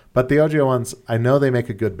 But the OGIO ones, I know they make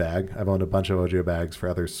a good bag. I've owned a bunch of OGIO bags for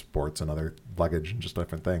other sports and other luggage and just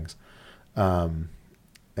different things. And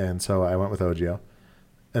so I went with OGIO.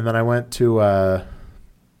 And then I went to a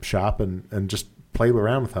shop and just played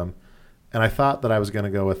around with them. And I thought that I was going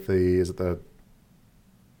to go with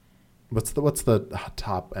what's the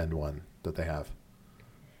top end one that they have?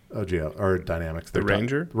 OGIO or Dynamics. The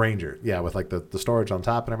Ranger? Ranger. Yeah, with like the storage on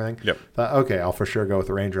top and everything. Yep. Thought, okay, I'll for sure go with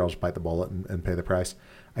the Ranger. I'll just bite the bullet and pay the price.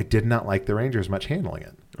 I did not like the Ranger as much handling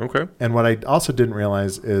it. Okay. And what I also didn't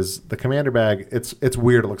realize is the Commander bag, it's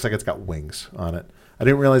weird. It looks like it's got wings on it. I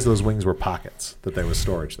didn't realize those wings were pockets, that there was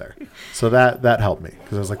storage there. So that helped me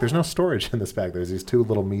because I was like, there's no storage in this bag. There's these two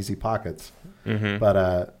little measly pockets.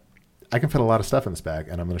 But I can fit a lot of stuff in this bag,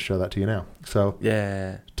 and I'm going to show that to you now. So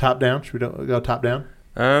yeah. Top down. Should we go top down?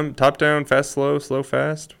 Top down, fast, slow,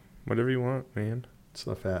 fast. Whatever you want, man.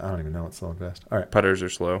 Slow, fast. I don't even know what's slow and fast. All right. Putters are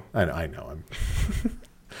slow. I know.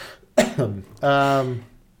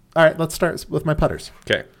 All right, let's start with my putters.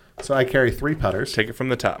 Okay. So I carry 3 putters. Take it from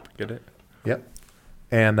the top. Get it? Yep.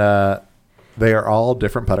 And they are all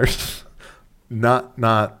different putters. Not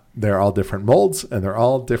they're all different molds, and they're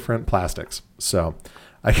all different plastics. So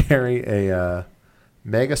I carry a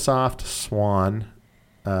Megasoft Swan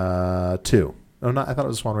 2. Oh, I thought it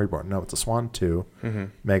was a Swan Reborn. No, it's a Swan 2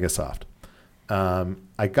 Megasoft.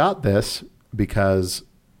 I got this because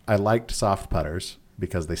I liked soft putters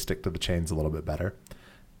because they stick to the chains a little bit better.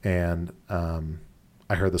 And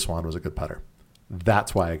I heard the Swan was a good putter.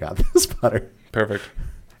 That's why I got this putter. Perfect.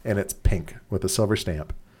 And it's pink with a silver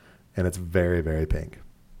stamp. And it's very, very pink.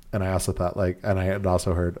 And I also thought and I had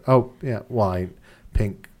also heard,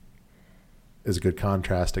 pink is a good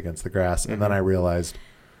contrast against the grass. And then I realized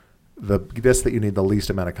the disc that you need the least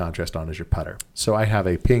amount of contrast on is your putter. So I have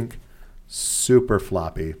a pink super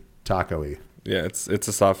floppy, taco-y. Yeah, it's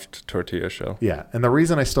a soft tortilla shell. Yeah, and the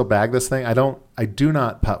reason I still bag this thing, I do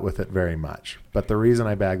not putt with it very much, but the reason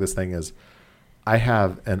I bag this thing is I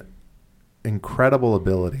have an incredible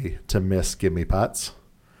ability to miss gimme putts,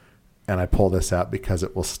 and I pull this out because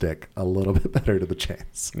it will stick a little bit better to the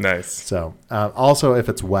chains. Nice. So also, if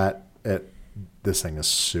it's wet, this thing is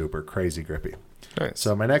super crazy grippy. Nice.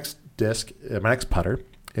 So my next putter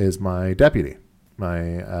is my Deputy.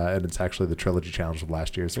 And it's actually the Trilogy Challenge of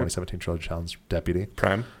last year's 2017 Trilogy Challenge Deputy.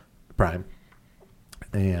 Prime.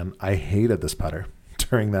 And I hated this putter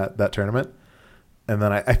during that tournament. And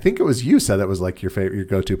then I think it was you said that was like your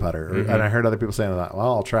go-to putter. Mm-hmm. And I heard other people saying that,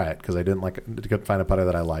 well, I'll try it because I couldn't find a putter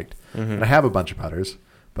that I liked. Mm-hmm. And I have a bunch of putters,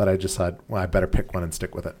 but I just thought, well, I better pick one and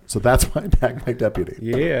stick with it. So that's why I bagged my Deputy.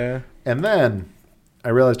 Yeah. And then I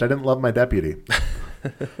realized I didn't love my Deputy.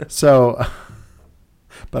 So...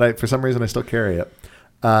 But for some reason, I still carry it.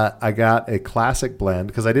 I got a classic blend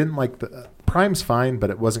because I didn't like the Prime's fine, but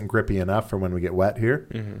it wasn't grippy enough for when we get wet here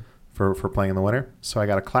for playing in the winter. So I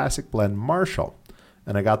got a classic blend Marshall,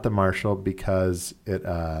 and I got the Marshall because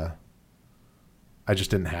I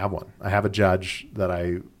just didn't have one. I have a Judge that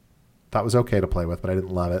I thought was okay to play with, but I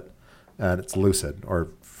didn't love it, and it's Lucid or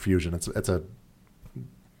Fusion. It's a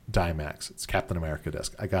Dimax. It's Captain America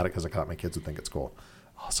disc. I got it because I thought my kids would think it's cool.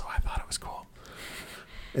 Also, I thought it was cool.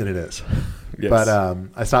 And it is. Yes. But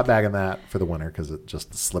I stopped bagging that for the winter because it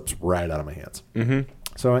just slips right out of my hands. Mm-hmm.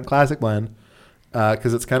 So I went classic blend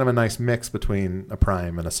because it's kind of a nice mix between a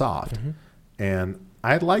prime and a soft. Mm-hmm. And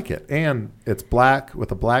I like it. And it's black with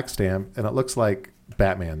a black stamp, and it looks like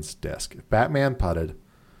Batman's disc. If Batman putted,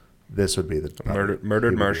 this would be the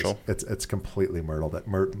murdered Marshall. It's completely myrtled.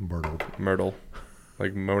 Myrtle.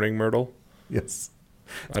 Like moaning Myrtle? Yes.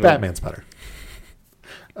 It's Batman's putter.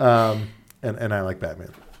 And I like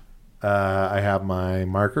Batman. I have my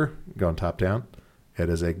marker going top down. It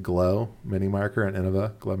is a Glow mini marker, an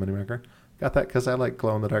Innova Glow mini marker. Got that because I like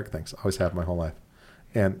glow in the dark things. Always have my whole life.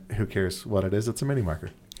 And who cares what it is? It's a mini marker.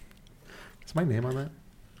 Is my name on that?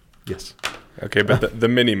 Yes. Okay, but the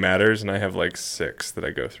mini matters, and I have like 6 that I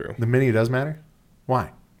go through. The mini does matter?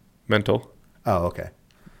 Why? Mental. Oh, okay.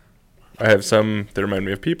 I have some that remind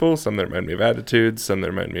me of people, some that remind me of attitudes, some that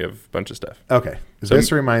remind me of a bunch of stuff. Okay. So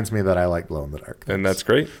this reminds me that I like glow in the dark. And that's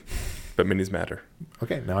great, but minis matter.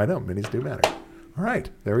 Okay, now I know. Minis do matter. All right,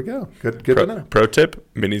 there we go. Good to know. Pro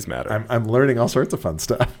tip, minis matter. I'm learning all sorts of fun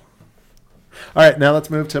stuff. All right, now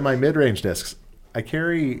let's move to my mid-range discs. I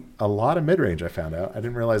carry a lot of mid-range, I found out. I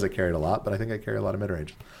didn't realize I carried a lot, but I think I carry a lot of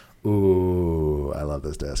mid-range. Ooh, I love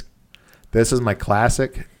this disc. This is my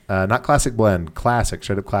classic, not classic blend, classic,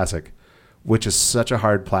 straight up classic, which is such a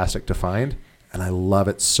hard plastic to find, and I love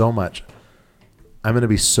it so much. I'm going to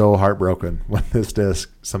be so heartbroken when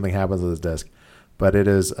something happens with this disc, but it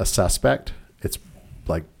is a Suspect. It's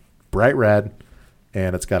like bright red,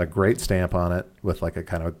 and it's got a great stamp on it with like a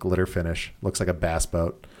kind of a glitter finish. Looks like a bass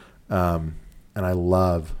boat, and I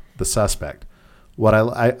love the Suspect.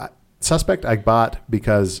 Suspect I bought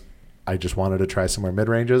because I just wanted to try some more mid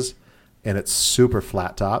ranges, and it's super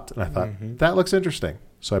flat topped, and I thought that looks interesting,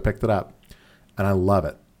 so I picked it up. And I love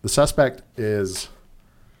it. The Suspect is...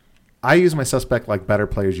 I use my Suspect like better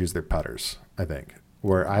players use their putters, I think.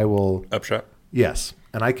 Where I will... Upshot? Yes.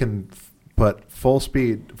 And I can put full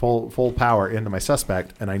speed, full power into my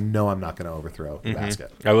Suspect, and I know I'm not going to overthrow the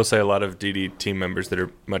basket. I will say a lot of DD team members that are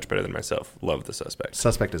much better than myself love the Suspect.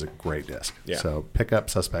 Suspect is a great disc. Yeah. So pick up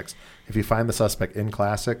Suspects. If you find the Suspect in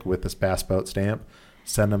Classic with this bass boat stamp,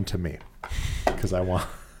 send them to me. Because I want...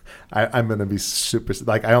 I'm going to be super...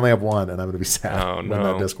 Like, I only have one, and I'm going to be sad when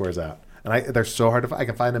that disc wears out. And they're so hard to find. I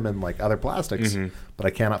can find them in, like, other plastics, but I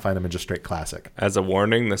cannot find them in just straight classic. As a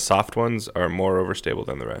warning, the soft ones are more overstable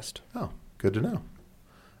than the rest. Oh, good to know.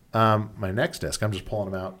 My next disc, I'm just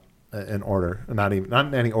pulling them out in order. Not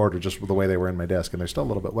in any order, just the way they were in my disc, and they're still a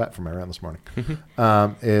little bit wet from my run this morning,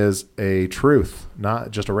 is a Truth,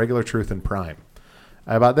 not just a regular Truth in Prime.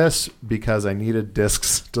 I bought this because I needed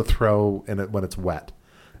discs to throw in it when it's wet.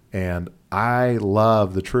 And I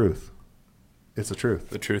love the Truth. It's the Truth.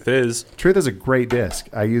 The Truth is a great disc.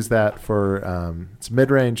 I use that for it's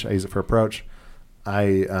mid-range. I use it for approach.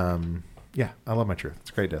 I love my Truth. It's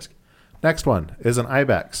a great disc. Next one is an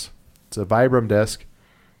Ibex. It's a Vibram disc.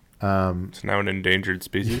 It's now an endangered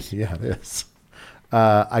species. Yeah, it is.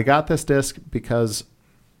 I got this disc because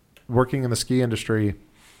working in the ski industry,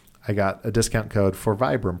 I got a discount code for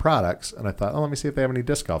Vibram products, and I thought, let me see if they have any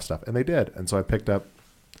disc golf stuff, and they did. And so I picked up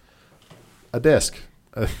a disc,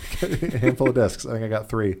 a handful of discs. I think I got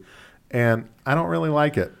 3, and I don't really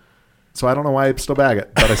like it, so I don't know why I still bag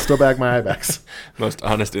it, but I still bag my Ibex. Most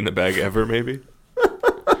honest in the bag ever, maybe.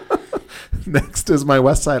 Next is my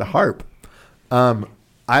Westside harp.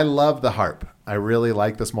 I love the harp. I really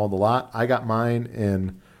like this mold a lot. I got mine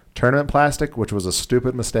in tournament plastic, which was a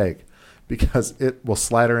stupid mistake because it will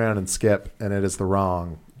slide around and skip, and it is the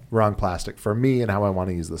wrong plastic for me and how I want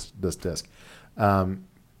to use this disc.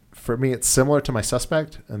 For me, it's similar to my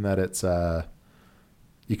Suspect in that it's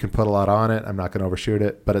you can put a lot on it. I'm not going to overshoot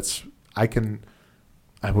it, but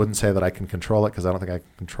I wouldn't say that I can control it because I don't think I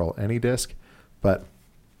can control any disc, but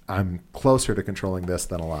I'm closer to controlling this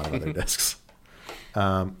than a lot of other discs.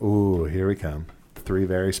 Here we come. 3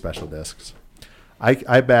 very special discs.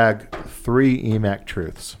 I bag 3 EMAC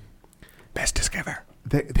Truths. Best disc ever.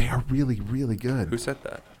 They are really, really good. Who said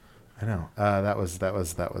that? I know. That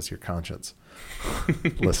was your conscience,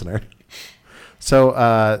 listener.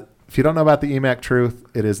 So if you don't know about the EMAC Truth,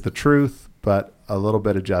 it is the Truth, but a little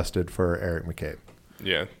bit adjusted for Eric McCabe.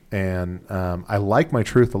 Yeah. And I like my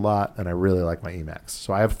Truth a lot, and I really like my EMACs.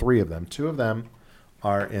 So I have 3 of them. 2 of them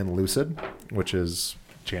are in Lucid, which is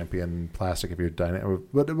champion plastic. If you're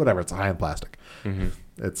whatever, it's high-end plastic. Mm-hmm.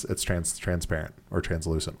 It's transparent or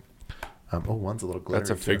translucent. One's a little glittery.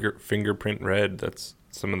 That's a fingerprint red. That's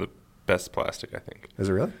some of the best plastic, I think. Is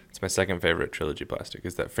it really? It's my second favorite Trilogy plastic.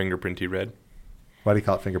 Is that fingerprinty red? Why do you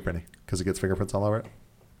call it fingerprinty? Because it gets fingerprints all over it?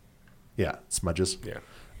 Yeah, smudges. Yeah.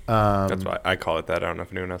 That's why I call it that. I don't know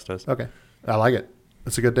if anyone else does. Okay. I like it.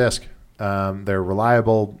 It's a good disc. They're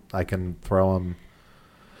reliable. I can throw them.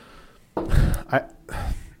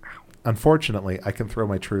 Unfortunately, I can throw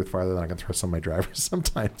my Truth farther than I can throw some of my drivers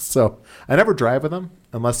sometimes. So I never drive with them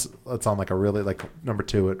unless it's on like a really like number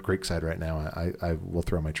 2 at Creekside right now. I will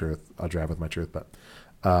throw my Truth. I'll drive with my Truth, but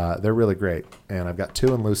they're really great. And I've got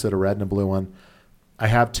 2 in Lucid, a red and a blue one. I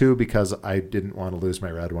have 2 because I didn't want to lose my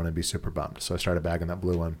red one and be super bummed. So I started bagging that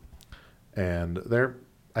blue one. And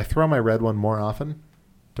I throw my red one more often.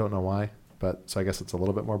 Don't know why, but so I guess it's a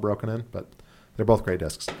little bit more broken in, but they're both great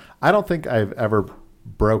discs. I don't think I've ever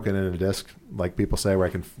broken in a disc like people say where I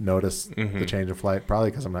can notice the change in flight, probably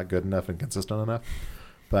because I'm not good enough and consistent enough.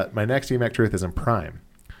 But my next EMAC Truth is in Prime.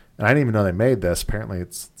 And I didn't even know they made this. Apparently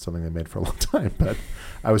it's something they made for a long time, but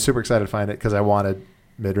I was super excited to find it because I wanted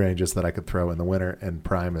mid-ranges that I could throw in the winter, and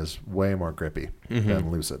Prime is way more grippy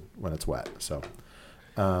than Lucid when it's wet. So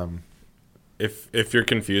if you're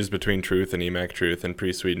confused between Truth and EMAC Truth and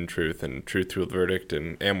Pre-Sweden Truth and Truth to Verdict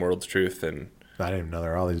and Amworld's Truth, and I didn't even know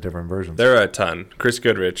there are all these different versions. There are a ton. Chris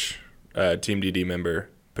Goodrich, Team DD member,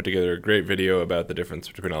 put together a great video about the difference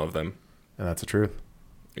between all of them. And that's the Truth.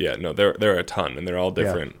 Yeah, no, there are a ton, and they're all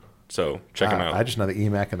different. Yeah. So check them out. I just know the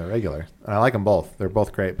EMAC and the regular. And I like them both. They're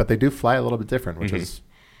both great, but they do fly a little bit different, which is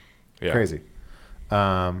crazy.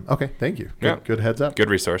 Okay, thank you. Good heads up. Good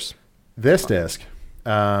resource. This disc,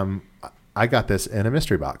 I got this in a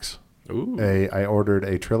mystery box. Ooh. I ordered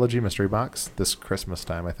a Trilogy mystery box this Christmas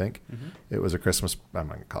time, I think. It was a Christmas. I'm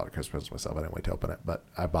not going to call it a Christmas myself. I didn't wait to open it, but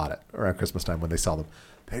I bought it around Christmas time when they sell them.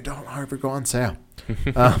 They don't ever go on sale.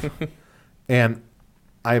 And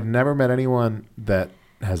I've never met anyone that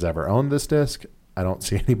has ever owned this disc. I don't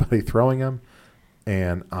see anybody throwing them.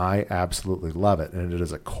 And I absolutely love it. And it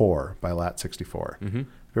is a Core by Lat64. Have you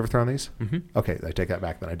ever thrown these? Okay, I take that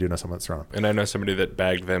back then. I do know someone that's thrown them. And I know somebody that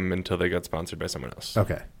bagged them until they got sponsored by someone else.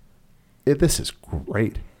 Okay. This is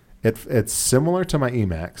great. It's similar to my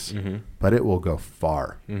EMAX, but it will go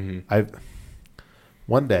far.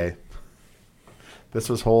 One day, this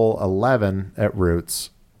was hole 11 at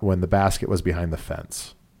Roots when the basket was behind the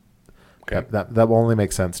fence. Okay. That will only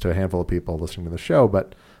make sense to a handful of people listening to the show,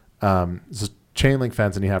 but it's a chain link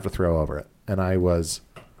fence and you have to throw over it. And I was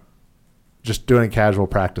just doing a casual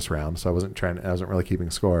practice round, so I wasn't really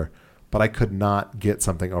keeping score, but I could not get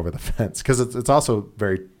something over the fence because it's also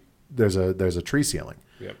there's a tree ceiling.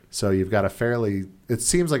 Yep. So you've got it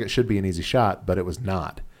seems like it should be an easy shot, but it was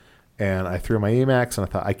not. And I threw my EMAX and I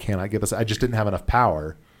thought, I cannot get this. I just didn't have enough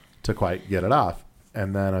power to quite get it off.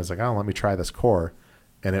 And then I was like, let me try this Core.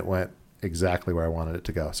 And it went exactly where I wanted it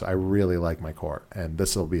to go. So I really like my Core. And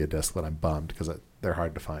this will be a disc that I'm bummed because they're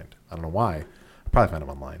hard to find. I don't know why. I'll probably find them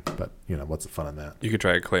online, but what's the fun in that? You could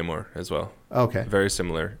try a Claymore as well. Okay. Very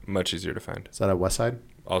similar, much easier to find. Is that a Westside?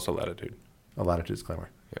 Also Latitude. A Latitude's Claymore.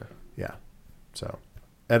 Yeah. Yeah. So,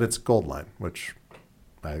 and it's gold line, which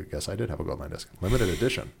I guess I did have a gold line disc. Limited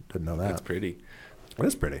edition. Didn't know that. That's pretty. It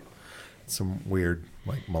is pretty. Some weird,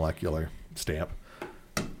 like, molecular stamp.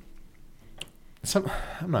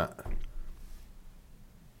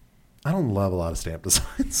 I don't love a lot of stamp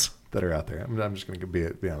designs that are out there. I'm just going to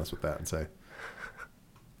be honest with that and say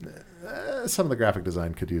some of the graphic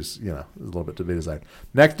design could use, a little bit to be desired.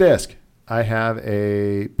 Next disc, I have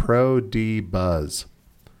a Pro D Buzz.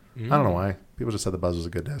 I don't know why. People just said the Buzz was a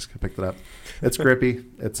good disc. I picked it up. It's grippy.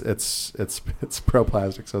 It's pro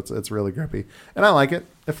plastic, so it's really grippy, and I like it.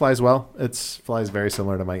 It flies well. It flies very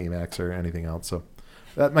similar to my Emax or anything else. So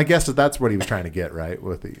my guess is that's what he was trying to get right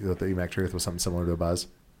with the Emax Truth, was something similar to a Buzz.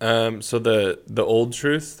 So the old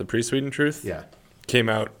Truth, the pre-Sweden Truth, Yeah. came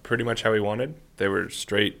out pretty much how he wanted. They were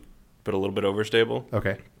straight, but a little bit overstable.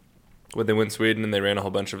 Okay. When they went Sweden and they ran a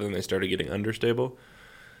whole bunch of them, they started getting understable.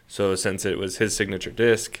 So since it was his signature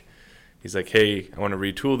disc, he's like, hey, I want to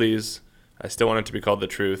retool these. I still want it to be called the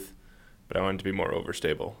Truth, but I want it to be more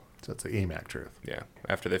overstable. So it's the Emax Truth. Yeah,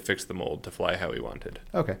 after they fixed the mold to fly how he wanted.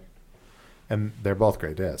 Okay. And they're both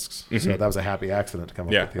great discs. Mm-hmm. So that was a happy accident to come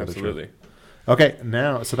up with the other absolutely. Truth. Okay,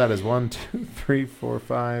 now, so that is 1, 2, 3, 4,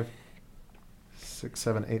 5, 6,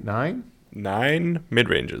 7, 8, 9? 9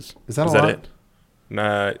 mid-ranges. Is that a lot? It?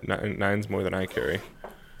 Nah, 9's more than I carry.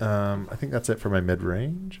 I think that's it for my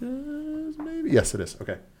mid-ranges, maybe? Yes, it is.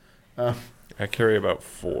 Okay. I carry about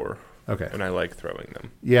 4. Okay. And I like throwing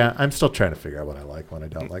them. Yeah, I'm still trying to figure out what I like, what I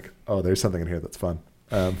don't like. Oh, there's something in here that's fun.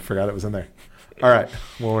 Forgot it was in there. All right.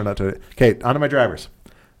 Well, we're not doing it. Okay, on to my drivers.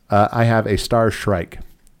 I have a Star Shrike.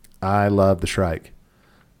 I love the Shrike.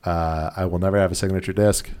 I will never have a signature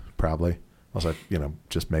disc, probably, unless I,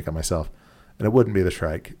 just make it myself. And it wouldn't be the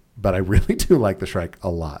Shrike, but I really do like the Shrike a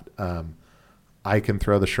lot. I can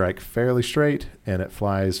throw the Shrike fairly straight, and it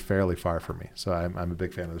flies fairly far for me. So I'm a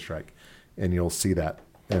big fan of the Shrike, and you'll see that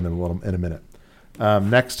in a minute.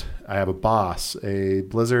 Next, I have a Boss, a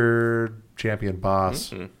Blizzard Champion Boss.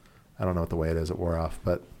 Mm-hmm. I don't know what the weight is. It wore off,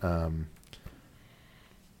 but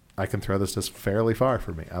I can throw this disc fairly far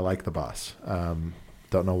for me. I like the Boss.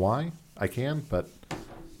 Don't know why I can, but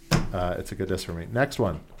it's a good disc for me. Next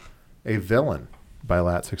one, a Villain by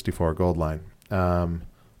Lat64 Gold Line.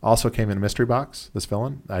 Also came in a mystery box, this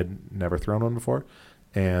Villain. I'd never thrown one before,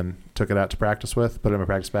 and took it out to practice with, put it in my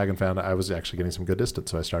practice bag, and found I was actually getting some good distance,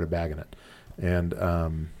 so I started bagging it. And I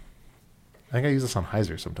think I use this on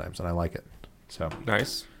hyzer sometimes, and I like it. So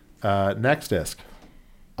nice. Next disc,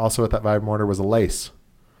 also with that vibe mortar, was a Lace.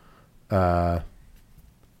 I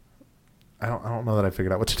don't know that I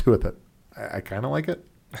figured out what to do with it. I kind of like it.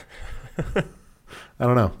 I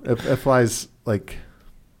don't know. It flies like,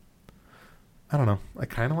 I don't know. I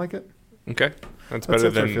kind of like it. Okay. That's better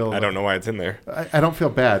than I don't know why it's in there. I don't feel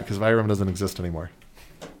bad because Vyram doesn't exist anymore.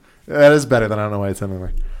 That is better than I don't know why it's in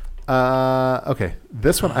anymore. Okay.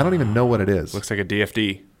 This one, I don't even know what it is. Looks like a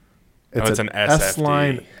DFD. It's an SFD.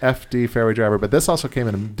 S-Line FD fairway driver, but this also came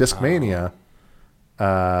in a Discmania.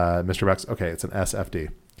 Mr. Bucks. Okay, it's an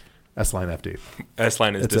SFD. S-Line FD.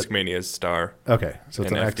 S-Line is Discmania's star. Okay, so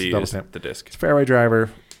it's an X FD double is stamp. the disc. It's fairway driver.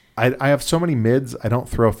 I have so many mids, I don't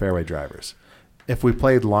throw fairway drivers. If we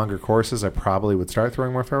played longer courses, I probably would start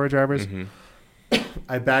throwing more fairway drivers. Mm-hmm.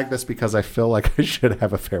 I bag this because I feel like I should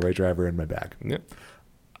have a fairway driver in my bag. Yep.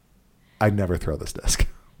 I never throw this disc.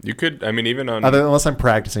 You could, even on... unless I'm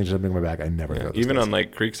practicing jumping my bag, I never throw this even disc. on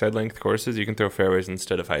like creekside length courses, you can throw fairways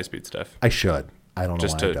instead of high-speed stuff. I should. I don't know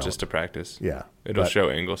why I don't. Just to practice. Yeah. It'll show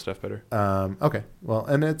angle stuff better. Okay. Well,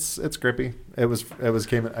 and it's grippy.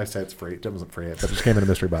 Came in, I say it's free. It wasn't free, but it just came in a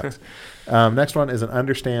mystery box. Next one is an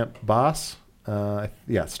Understamp Boss.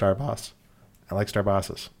 Star Boss. I like Star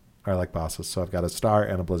Bosses. I like bosses. So I've got a Star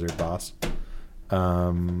and a Blizzard Boss. This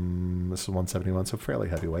is 171, so fairly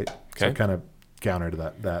heavyweight. Okay. So kind of counter to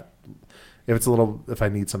that. If I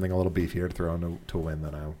need something a little beefier to throw to win,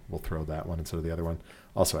 then I will throw that one instead of the other one.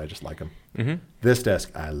 Also, I just like them. Mm-hmm. This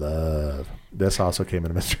disc I love. This also came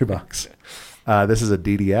in a mystery box. This is a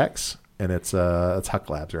DDX, and it's Huck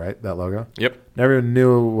Labs, right? That logo. Yep. Never even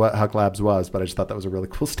knew what Huck Labs was, but I just thought that was a really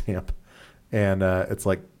cool stamp. And it's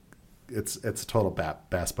a total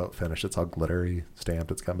bass boat finish. It's all glittery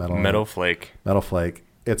stamped. It's got metal flake. Metal flake.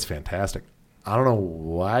 It's fantastic. I don't know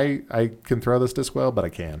why I can throw this disc well, but I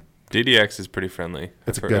can. DDX is pretty friendly.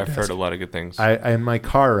 I've heard a lot of good things. In my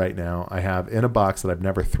car right now, I have in a box that I've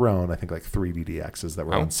never thrown, I think like 3 DDXs that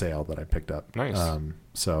were on sale that I picked up. Nice.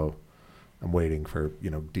 So I'm waiting for,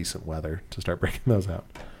 decent weather to start breaking those out.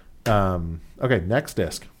 Okay, next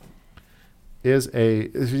disc is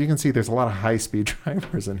as you can see, there's a lot of high-speed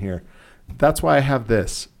drivers in here. That's why I have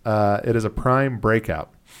this. It is a Prime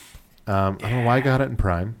Breakout. I don't know why I got it in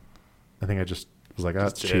Prime. I think I just was like,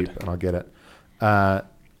 it's cheap, and I'll get it.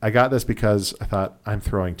 I got this because I thought I'm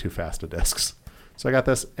throwing too fast to discs. So I got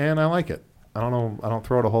this, and I like it. I don't know. I don't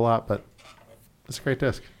throw it a whole lot, but it's a great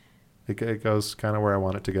disc. It goes kind of where I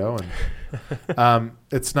want it to go, and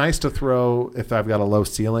it's nice to throw if I've got a low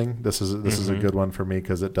ceiling. This is a good one for me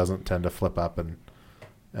because it doesn't tend to flip up, and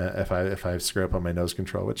if I screw up on my nose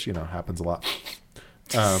control, which happens a lot.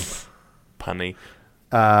 Punny.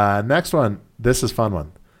 Next one. This is a fun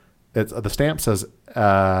one. It's the stamp says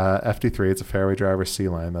FD3. It's a fairway driver C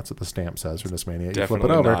line. That's what the stamp says for Discmania. You flip it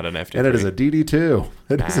over, not an FD3. and it is a DD2.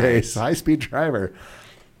 It is a high-speed driver.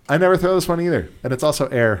 I never throw this one either, and it's also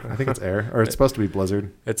air. I think it's air, or it's supposed to be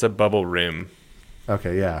Blizzard. It's a bubble rim.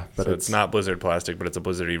 Okay, yeah, but so it's not Blizzard plastic, but it's a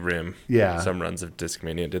Blizzardy rim. Yeah, some runs of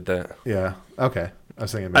Discmania did that. Yeah. Okay, I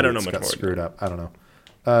was thinking maybe I don't know much got more screwed up. I don't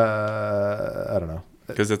know.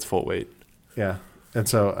 Because it's full weight. Yeah.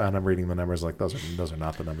 And I'm reading the numbers like those are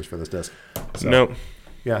not the numbers for this disc. So, nope.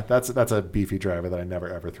 Yeah, that's a beefy driver that I never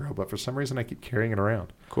ever throw, but for some reason I keep carrying it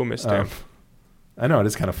around. Cool misstamp. I know, it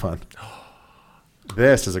is kind of fun.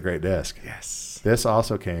 This is a great disc. Yes. This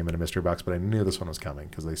also came in a mystery box, but I knew this one was coming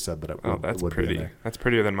because they said that it would pretty. be in there. That's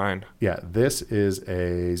prettier than mine. Yeah, this is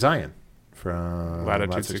a Zion from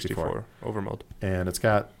Latitude 64 overmold. And it's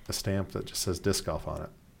got a stamp that just says disc golf on it,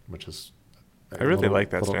 which is I really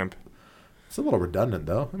like that stamp. It's a little redundant,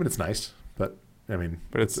 though. I mean, it's nice, but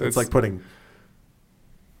it's like putting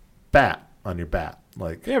bat on your bat.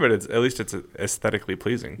 Like, yeah, but at least it's aesthetically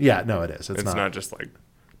pleasing. Yeah, no, it is. It's not just like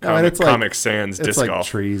Comic Sans disc golf. It's like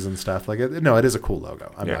trees and stuff. Like, it is a cool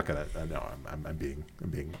logo. I'm not gonna. No, I'm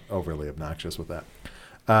being overly obnoxious with that.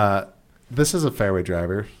 This is a fairway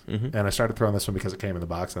driver, and I started throwing this one because it came in the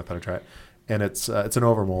box, and I thought I'd try it. And it's an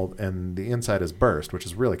overmold, and the inside is burst, which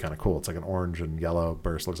is really kind of cool. It's like an orange and yellow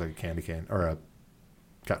burst. Looks like a candy cane or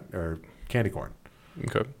candy corn.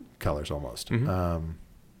 Okay. Colors almost. Mm-hmm.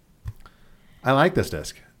 I like this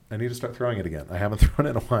disc. I need to start throwing it again. I haven't thrown it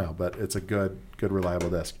in a while, but it's a good reliable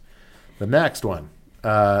disc. The next one,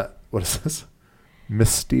 what is this?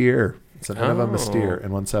 Mystere. It's an Innova Mystere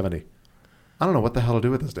in 170. I don't know what the hell to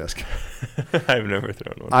do with this disc. I've never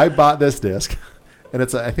thrown one. I bought this disc. And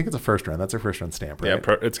I think it's a first run. That's a first run stamp, right?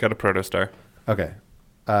 Yeah, it's got a Protostar. Okay.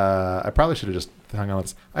 I probably should have just hung on with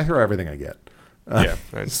this. I throw everything I get. Yeah.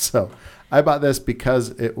 So I bought this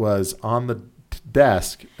because it was on the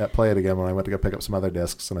desk at Play It Again when I went to go pick up some other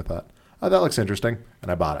discs, and I thought, oh, that looks interesting, and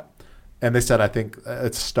I bought it. And they said, I think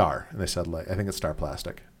it's Star, and they said, like, I think it's Star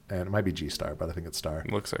Plastic, and it might be G Star, but I think it's Star.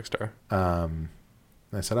 It looks like Star. And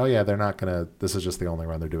I said, oh yeah, they're not gonna. This is just the only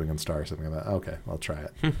run they're doing in Star, or something like that. Okay, I'll try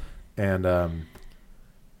it. And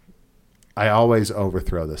I always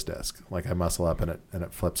overthrow this disc. Like, I muscle up and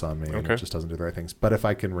it flips on me, and it just doesn't do the right things. But if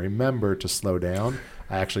I can remember to slow down,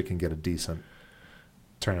 I actually can get a decent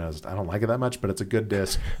turnout. I don't like it that much, but it's a good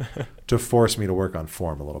disc to force me to work on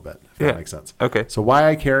form a little bit, if that makes sense. Okay. So why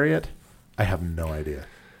I carry it, I have no idea.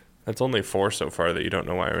 That's only 4 so far that you don't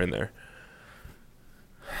know why are in there.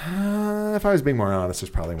 If I was being more honest, there's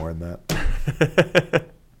probably more than that.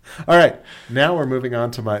 All right, now we're moving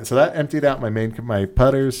on to so that emptied out my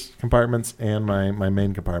putters compartments and my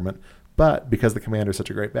main compartment. But because the Commander is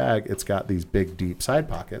such a great bag, it's got these big, deep side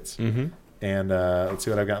pockets. Mm-hmm. And let's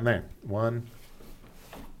see what I've got in there. 1,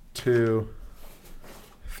 2,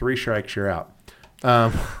 3 strikes, you're out.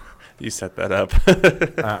 You set that up.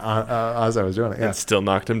 As I was doing it, yeah. And still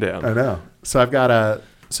knocked him down. I know. So I've got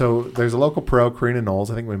so there's a local pro, Karina Knowles.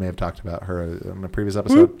 I think we may have talked about her in a previous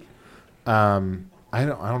episode. I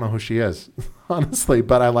don't know who she is, honestly,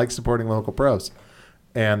 but I like supporting local pros.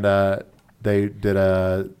 And they did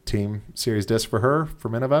a team series disc for her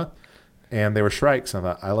from Innova, and they were Shrikes. And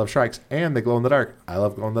I thought, I love Shrikes, and they glow in the dark. I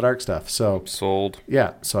love glow in the dark stuff. So sold.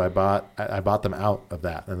 Yeah. So I bought them out of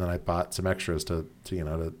that, and then I bought some extras to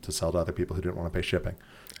sell to other people who didn't want to pay shipping.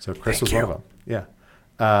 So Chris was one of them.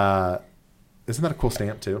 Yeah. Isn't that a cool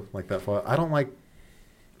stamp too? Like that foil.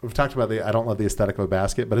 We've talked about I don't love the aesthetic of a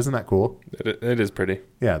basket, but isn't that cool? It is pretty.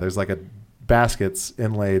 Yeah, there's like a baskets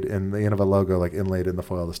inlaid in the Innova logo, like inlaid in the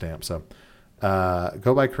foil of the stamp. So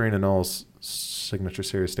go buy Karina Knowles signature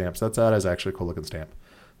series stamps. That is actually a cool looking stamp.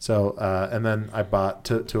 So and then I bought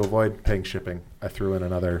to avoid paying shipping, I threw in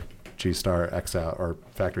another G Star X out or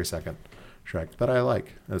factory second Shrek that I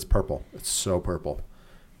like. And it's purple. It's so purple.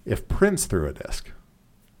 If Prince threw a disc,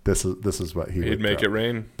 this is what he'd make throw. it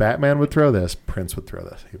rain. Batman would throw this. Prince would throw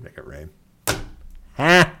this. He'd make it rain.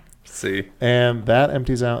 See. And that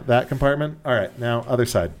empties out that compartment. All right, now other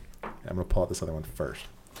side. I'm going to pull out this other one first.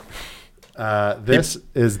 This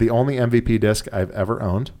is the only MVP disc I've ever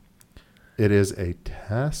owned. It is a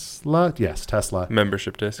Tesla. Yes, Tesla.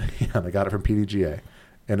 Membership disc. Yeah, they got it from PDGA.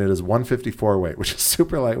 And it is 154 weight, which is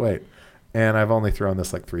super lightweight. And I've only thrown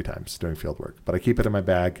this like 3 times doing field work. But I keep it in my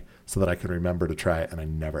bag so that I can remember to try it, and I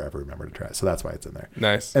never, ever remember to try it. So that's why it's in there.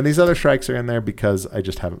 Nice. And these other Shrikes are in there because I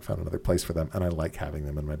just haven't found another place for them, and I like having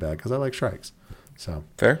them in my bag because I like Shrikes. So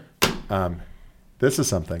fair. This is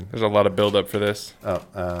something. There's a lot of build-up for this.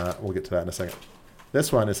 We'll get to that in a second.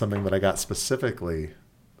 This one is something that I got specifically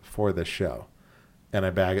for this show. and I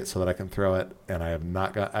bag it so that I can throw it. And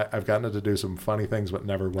I've gotten it to do some funny things, but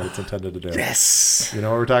never what it's intended to do. Yes. You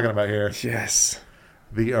know what we're talking about here? Yes.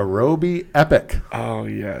 The Arobi Epic. Oh,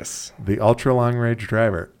 yes. The ultra long range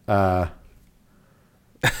driver.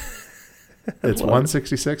 It's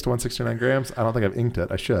 166 to 169 grams. I don't think I've inked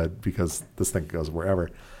it. I should, because this thing goes wherever.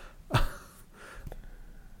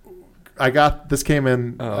 I got this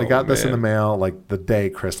in the mail like the day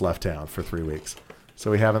Chris left town for 3 weeks.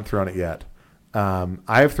 So we haven't thrown it yet.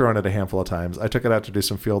 I've thrown it a handful of times. I took it out to do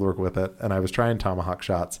some field work with it, and I was trying tomahawk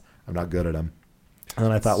shots. I'm not good at them. And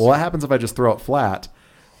then I thought, well, what happens if I just throw it flat?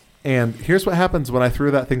 And here's what happens when I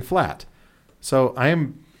threw that thing flat. So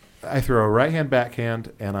I throw a right-hand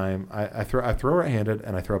backhand, and I throw right-handed,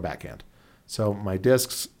 and I throw a backhand. So my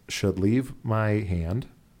discs should leave my hand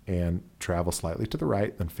and travel slightly to the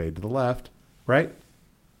right, then fade to the left. Right?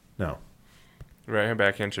 No. Right-hand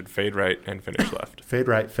backhand should fade right and finish left. Fade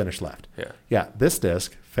right, finish left. Yeah. Yeah, this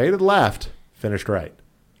disc faded left, finished right.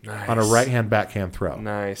 Nice. On a right-hand backhand throw.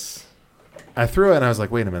 Nice. I threw it, and I was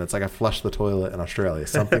like, wait a minute. It's like I flushed the toilet in Australia.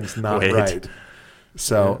 Something's not right.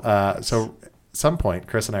 So some point,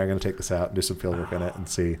 Chris and I are going to take this out and do some field work in it and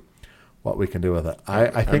see what we can do with it.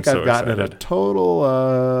 I think I've gotten it a total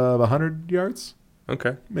of 100 yards.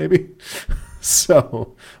 Okay. Maybe.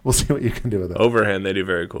 So we'll see what you can do with it. Overhand, they do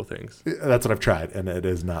very cool things. That's what I've tried, and it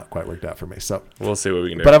has not quite worked out for me. So we'll see what we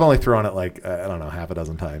can do. But I've only thrown it like, I don't know, half a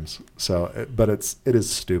dozen times. So, but it is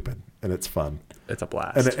stupid, and it's fun. It's a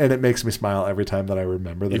blast. And it makes me smile every time that I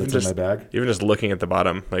remember that it's in my bag. Even just looking at the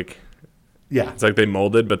bottom, like, yeah, it's like they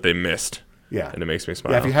molded, but they missed. Yeah. And it makes me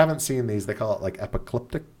smile. Yeah, if you haven't seen these, they call it like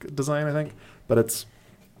epicliptic design, I think. But it's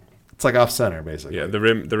like off center, basically. Yeah, the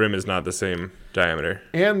rim is not the same diameter.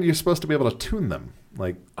 And you're supposed to be able to tune them.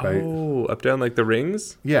 Up down like the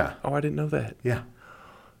rings? Yeah. Oh, I didn't know that. Yeah.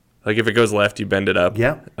 Like if it goes left, you bend it up.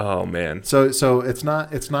 Yeah. Oh man. So it's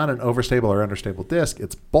not an overstable or understable disc.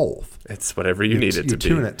 It's both. It's whatever you need it to be.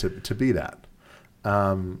 You tune it to be that.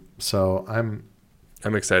 So I'm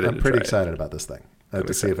excited. I'm pretty excited about this thing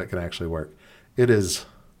to see if it can actually work. It is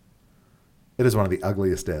one of the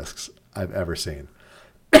ugliest discs I've ever seen,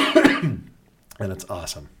 and it's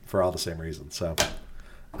awesome for all the same reasons. So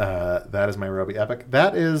that is my Arobi Epic.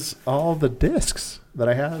 That is all the discs that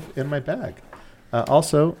I have in my bag.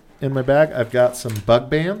 Also in my bag, I've got some bug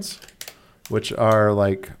bands, which are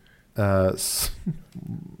like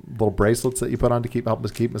little bracelets that you put on to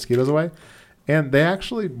help keep mosquitoes away, and they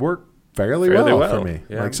actually work fairly well for me.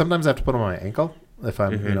 Yeah. Like sometimes I have to put them on my ankle if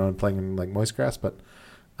I'm playing in like moist grass, but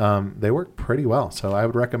they work pretty well. So I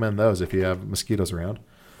would recommend those if you have mosquitoes around.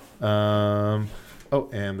 And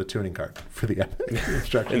the tuning card for the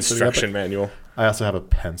Epic. Instruction manual. I also have a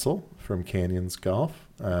pencil from Canyons Golf.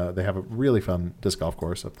 They have a really fun disc golf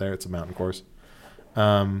course up there. It's a mountain course.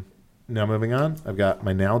 Now moving on, I've got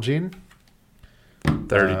my Nalgene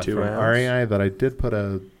 32 from ounce. REI that I did put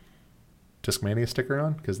a Discmania sticker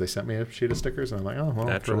on because they sent me a sheet of stickers, and I'm like, oh, well,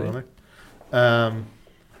 naturally. Throw it on there.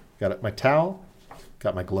 Got it. My towel.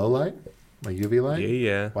 Got my glow light, my UV light.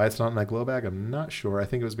 Yeah. Why it's not in my glow bag, I'm not sure. I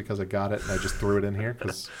think it was because I got it and I just threw it in here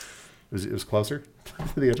because it was closer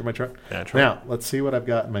to the edge of my truck. Naturally. Now, let's see what I've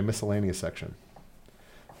got in my miscellaneous section.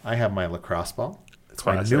 I have my lacrosse ball. It's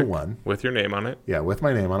Classic. my new one. With your name on it. Yeah, with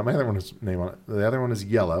my name on it. My other one has name on it. The other one is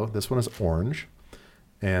yellow. This one is orange.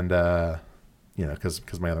 And,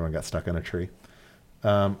 because my other one got stuck in a tree.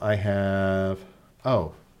 I have...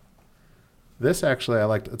 This actually I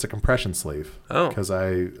liked. It's a compression sleeve. Oh. Because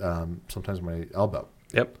I sometimes my elbow.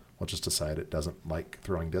 Yep. Will just decide it doesn't like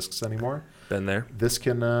throwing discs anymore. Been there. This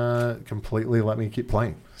can completely let me keep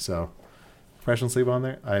playing. So compression sleeve on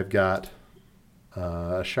there. I've got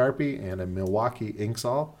a Sharpie and a Milwaukee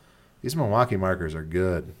Inksol. These Milwaukee markers are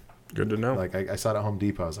good. Good to know. Like I saw it at Home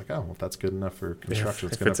Depot. I was like, oh, well, if that's good enough for construction.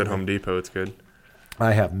 If it's at Home Depot, it's good.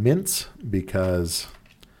 I have mints because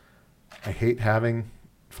I hate having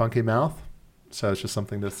funky mouth. So it's just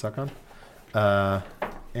something to suck on.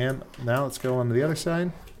 And now let's go on to the other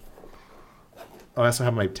side. I also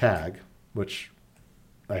have my tag, which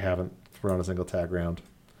I haven't thrown a single tag round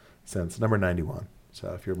since number 91.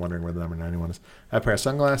 So if you're wondering where the number 91 is. I have a pair of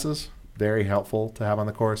sunglasses. Very helpful to have on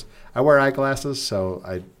the course. I wear eyeglasses, so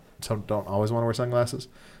I don't always want to wear sunglasses.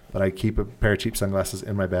 But I keep a pair of cheap sunglasses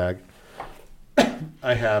in my bag.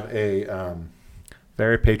 I have a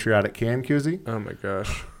very patriotic can koozie. Oh, my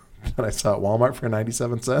gosh. That I saw at Walmart for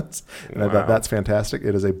 97 cents. And Wow. I thought that's fantastic.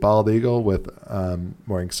 It is a bald eagle with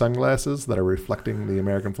wearing sunglasses that are reflecting the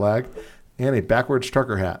American flag and a backwards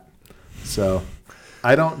trucker hat. So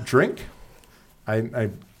I don't drink.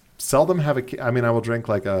 I seldom have I will drink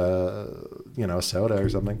like a soda or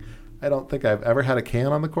something. I don't think I've ever had a can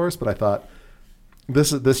on the course, but I thought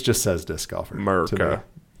This just says disc golfer. Merca.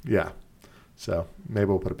 Yeah. So maybe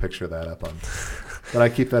we'll put a picture of that up on. But I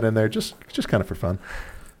keep that in there just kind of for fun.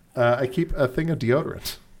 I keep a thing of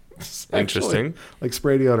deodorant. Interesting. Like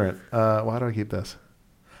spray deodorant. Why do I keep this?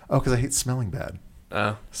 Oh, because I hate smelling bad.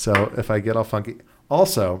 Oh. So if I get all funky.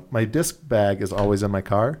 Also, my disc bag is always in my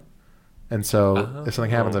car. And so if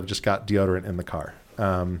something happens, I've just got deodorant in the car.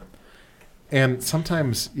 And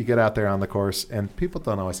sometimes you get out there on the course and people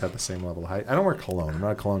don't always have the same level of hygiene. I don't wear cologne. I'm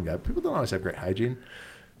not a cologne guy. People don't always have great hygiene.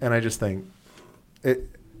 And I just think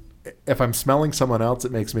if I'm smelling someone else,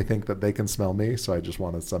 it makes me think that they can smell me. So I just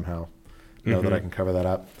want to somehow know that I can cover that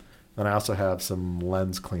up. And I also have some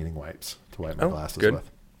lens cleaning wipes to wipe my glasses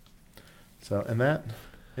with. So, and that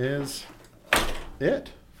is it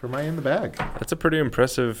for my in the bag. That's a pretty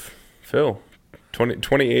impressive fill.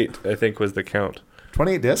 28, I think, was the count.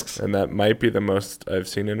 28 discs? And that might be the most I've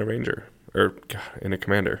seen in a Ranger or in a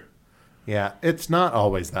Commander. Yeah, it's not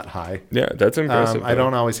always that high. Yeah, that's impressive. I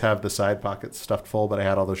don't always have the side pockets stuffed full, but I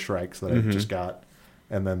had all those Shrikes that I just got,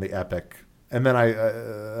 and then the Epic, and then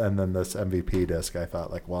and then this MVP disc. I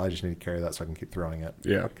thought, like, well, I just need to carry that so I can keep throwing it.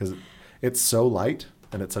 Yeah, because it's so light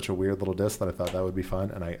and it's such a weird little disc that I thought that would be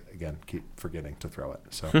fun, and I again keep forgetting to throw it.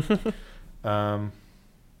 So,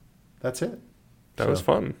 that's it. That was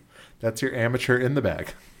fun. That's your amateur in the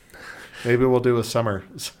bag. Maybe we'll do a summer.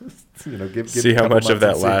 See how much of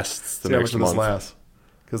that lasts the next month. See how much of this lasts.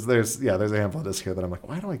 Because there's a handful of discs here that I'm like,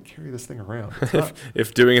 why do I carry this thing around?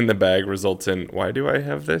 If doing in the bag results in, why do I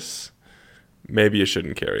have this? Maybe you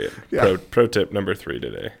shouldn't carry it. Yeah. Pro tip number 3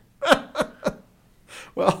 today.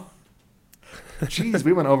 Well, geez,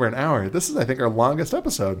 we went over an hour. This is, I think, our longest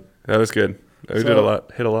episode. That was good. We did a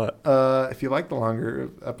lot. Hit a lot. If you like the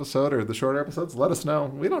longer episode or the shorter episodes, let us know.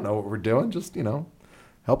 We don't know what we're doing. Just,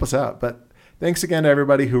 help us out. But thanks again to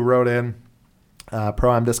everybody who wrote in.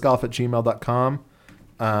 proamdiscgolf@gmail.com.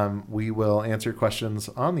 We will answer questions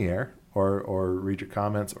on the air or read your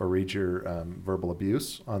comments or read your verbal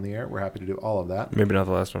abuse on the air. We're happy to do all of that. Maybe not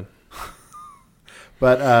the last one.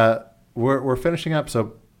 But we're finishing up.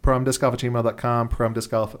 So proamdiscgolf@gmail.com,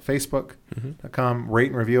 proamdiscgolf@facebook.com. Rate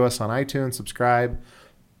and review us on iTunes. Subscribe.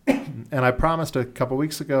 And I promised a couple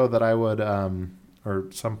weeks ago that I would, or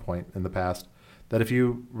some point in the past, that if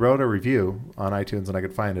you wrote a review on iTunes and I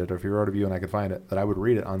could find it, or if you wrote a review and I could find it, that I would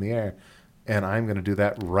read it on the air. And I'm going to do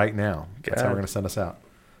that right now. That's how we're going to send us out.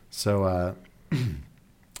 So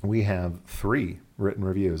we have 3 written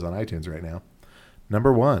reviews on iTunes right now.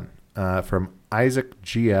 Number 1 from Isaac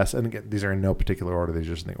GS. And again, these are in no particular order. These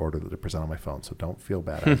are just in the order that they present on my phone. So don't feel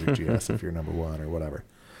bad, Isaac GS, if you're number 1 or whatever.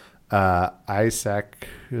 Isaac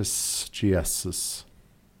GS.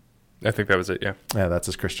 I think that was it, yeah. Yeah, that's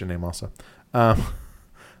his Christian name also.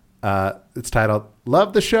 It's titled,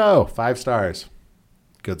 Love the Show, 5 stars.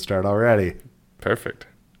 Good start already. Perfect.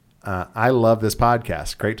 I love this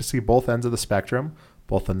podcast. Great to see both ends of the spectrum,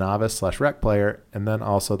 both the novice/rec player and then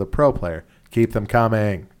also the pro player. Keep them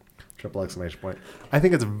coming. ! I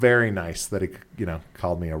think it's very nice that he,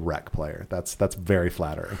 called me a rec player. That's very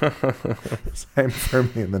flattering. I'm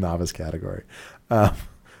firmly in the novice category.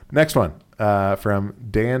 Next one from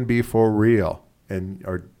Dan B for Real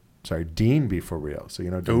Dean B for Real. So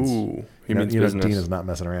Dean means business. Dean is not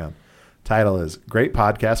messing around. Title is Great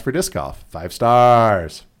Podcast for Disc Golf. 5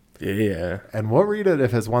 stars. Yeah. And we'll read it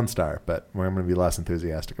if it's 1 star, but we're going to be less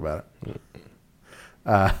enthusiastic about it.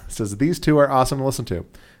 Says these 2 are awesome to listen to.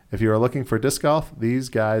 If you are looking for disc golf, these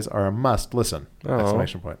guys are a must listen. !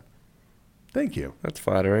 Thank you. That's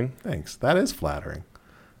flattering. Thanks. That is flattering.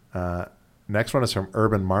 Next one is from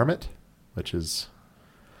Urban Marmot, which is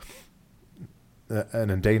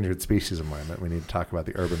an endangered species of marmot. We need to talk about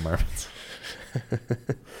the urban marmots.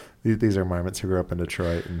 These are marmots who grew up in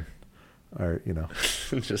Detroit and are,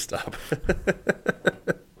 Just stop.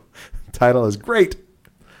 Title is great.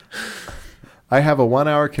 I have a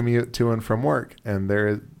 1-hour commute to and from work, and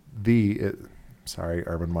sorry,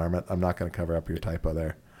 Urban Marmot. I'm not going to cover up your typo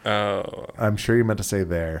there. Oh. I'm sure you meant to say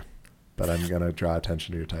there, but I'm going to draw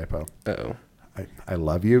attention to your typo. Uh-oh. I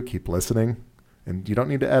love you. Keep listening. And you don't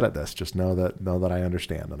need to edit this. Just know that I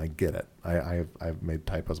understand and I get it. I've made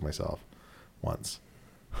typos myself once.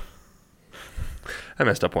 I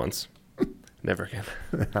messed up once. Never again.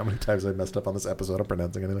 How many times have I messed up on this episode of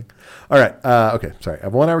pronouncing anything? All right. Okay. Sorry. I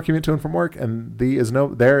have a 1-hour commute to and from work, and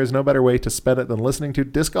there is no better way to spend it than listening to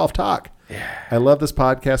Disc Golf Talk. Yeah. I love this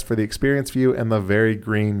podcast for the experience view and the very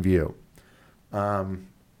green view.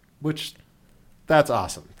 Which that's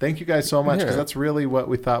awesome. Thank you guys so much, because that's really what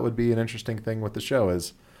we thought would be an interesting thing with the show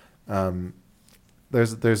is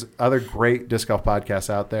there's other great disc golf podcasts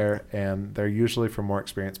out there, and they're usually for more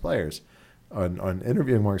experienced players. on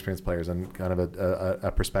interviewing more experienced players and kind of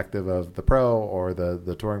a perspective of the pro or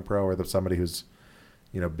the touring pro or somebody who's,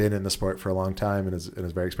 been in the sport for a long time and is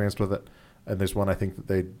very experienced with it. And there's one, I think, that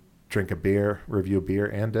they drink a beer, review a beer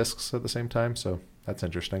and discs at the same time. So that's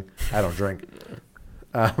interesting. I don't drink.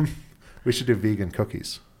 We should do vegan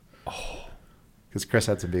cookies. Oh, because Chris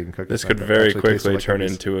had some vegan cookies. This could very quickly turn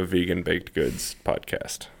into a vegan baked goods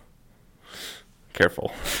podcast.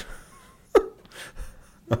 Careful.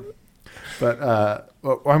 But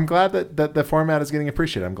I'm glad that the format is getting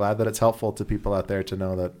appreciated. I'm glad that it's helpful to people out there to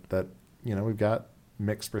know that we've got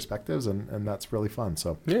mixed perspectives, and that's really fun.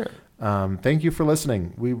 So yeah, thank you for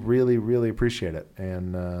listening. We really, really appreciate it,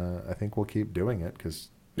 and I think we'll keep doing it because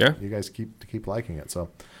you guys keep liking it. So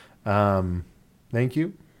thank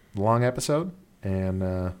you. Long episode,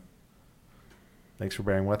 and thanks for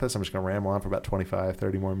bearing with us. I'm just going to ramble on for about 25,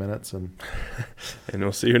 30 more minutes, and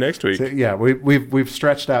we'll see you next week. So, yeah, we've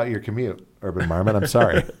stretched out your commute, Urban Marmot. I'm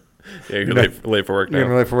sorry. Yeah, you're late for work now.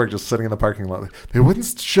 You're late for work, just sitting in the parking lot. They wouldn't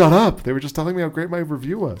shut up. They were just telling me how great my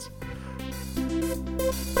review was.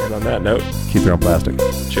 And on that note, keep your own plastic.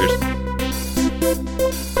 Cheers.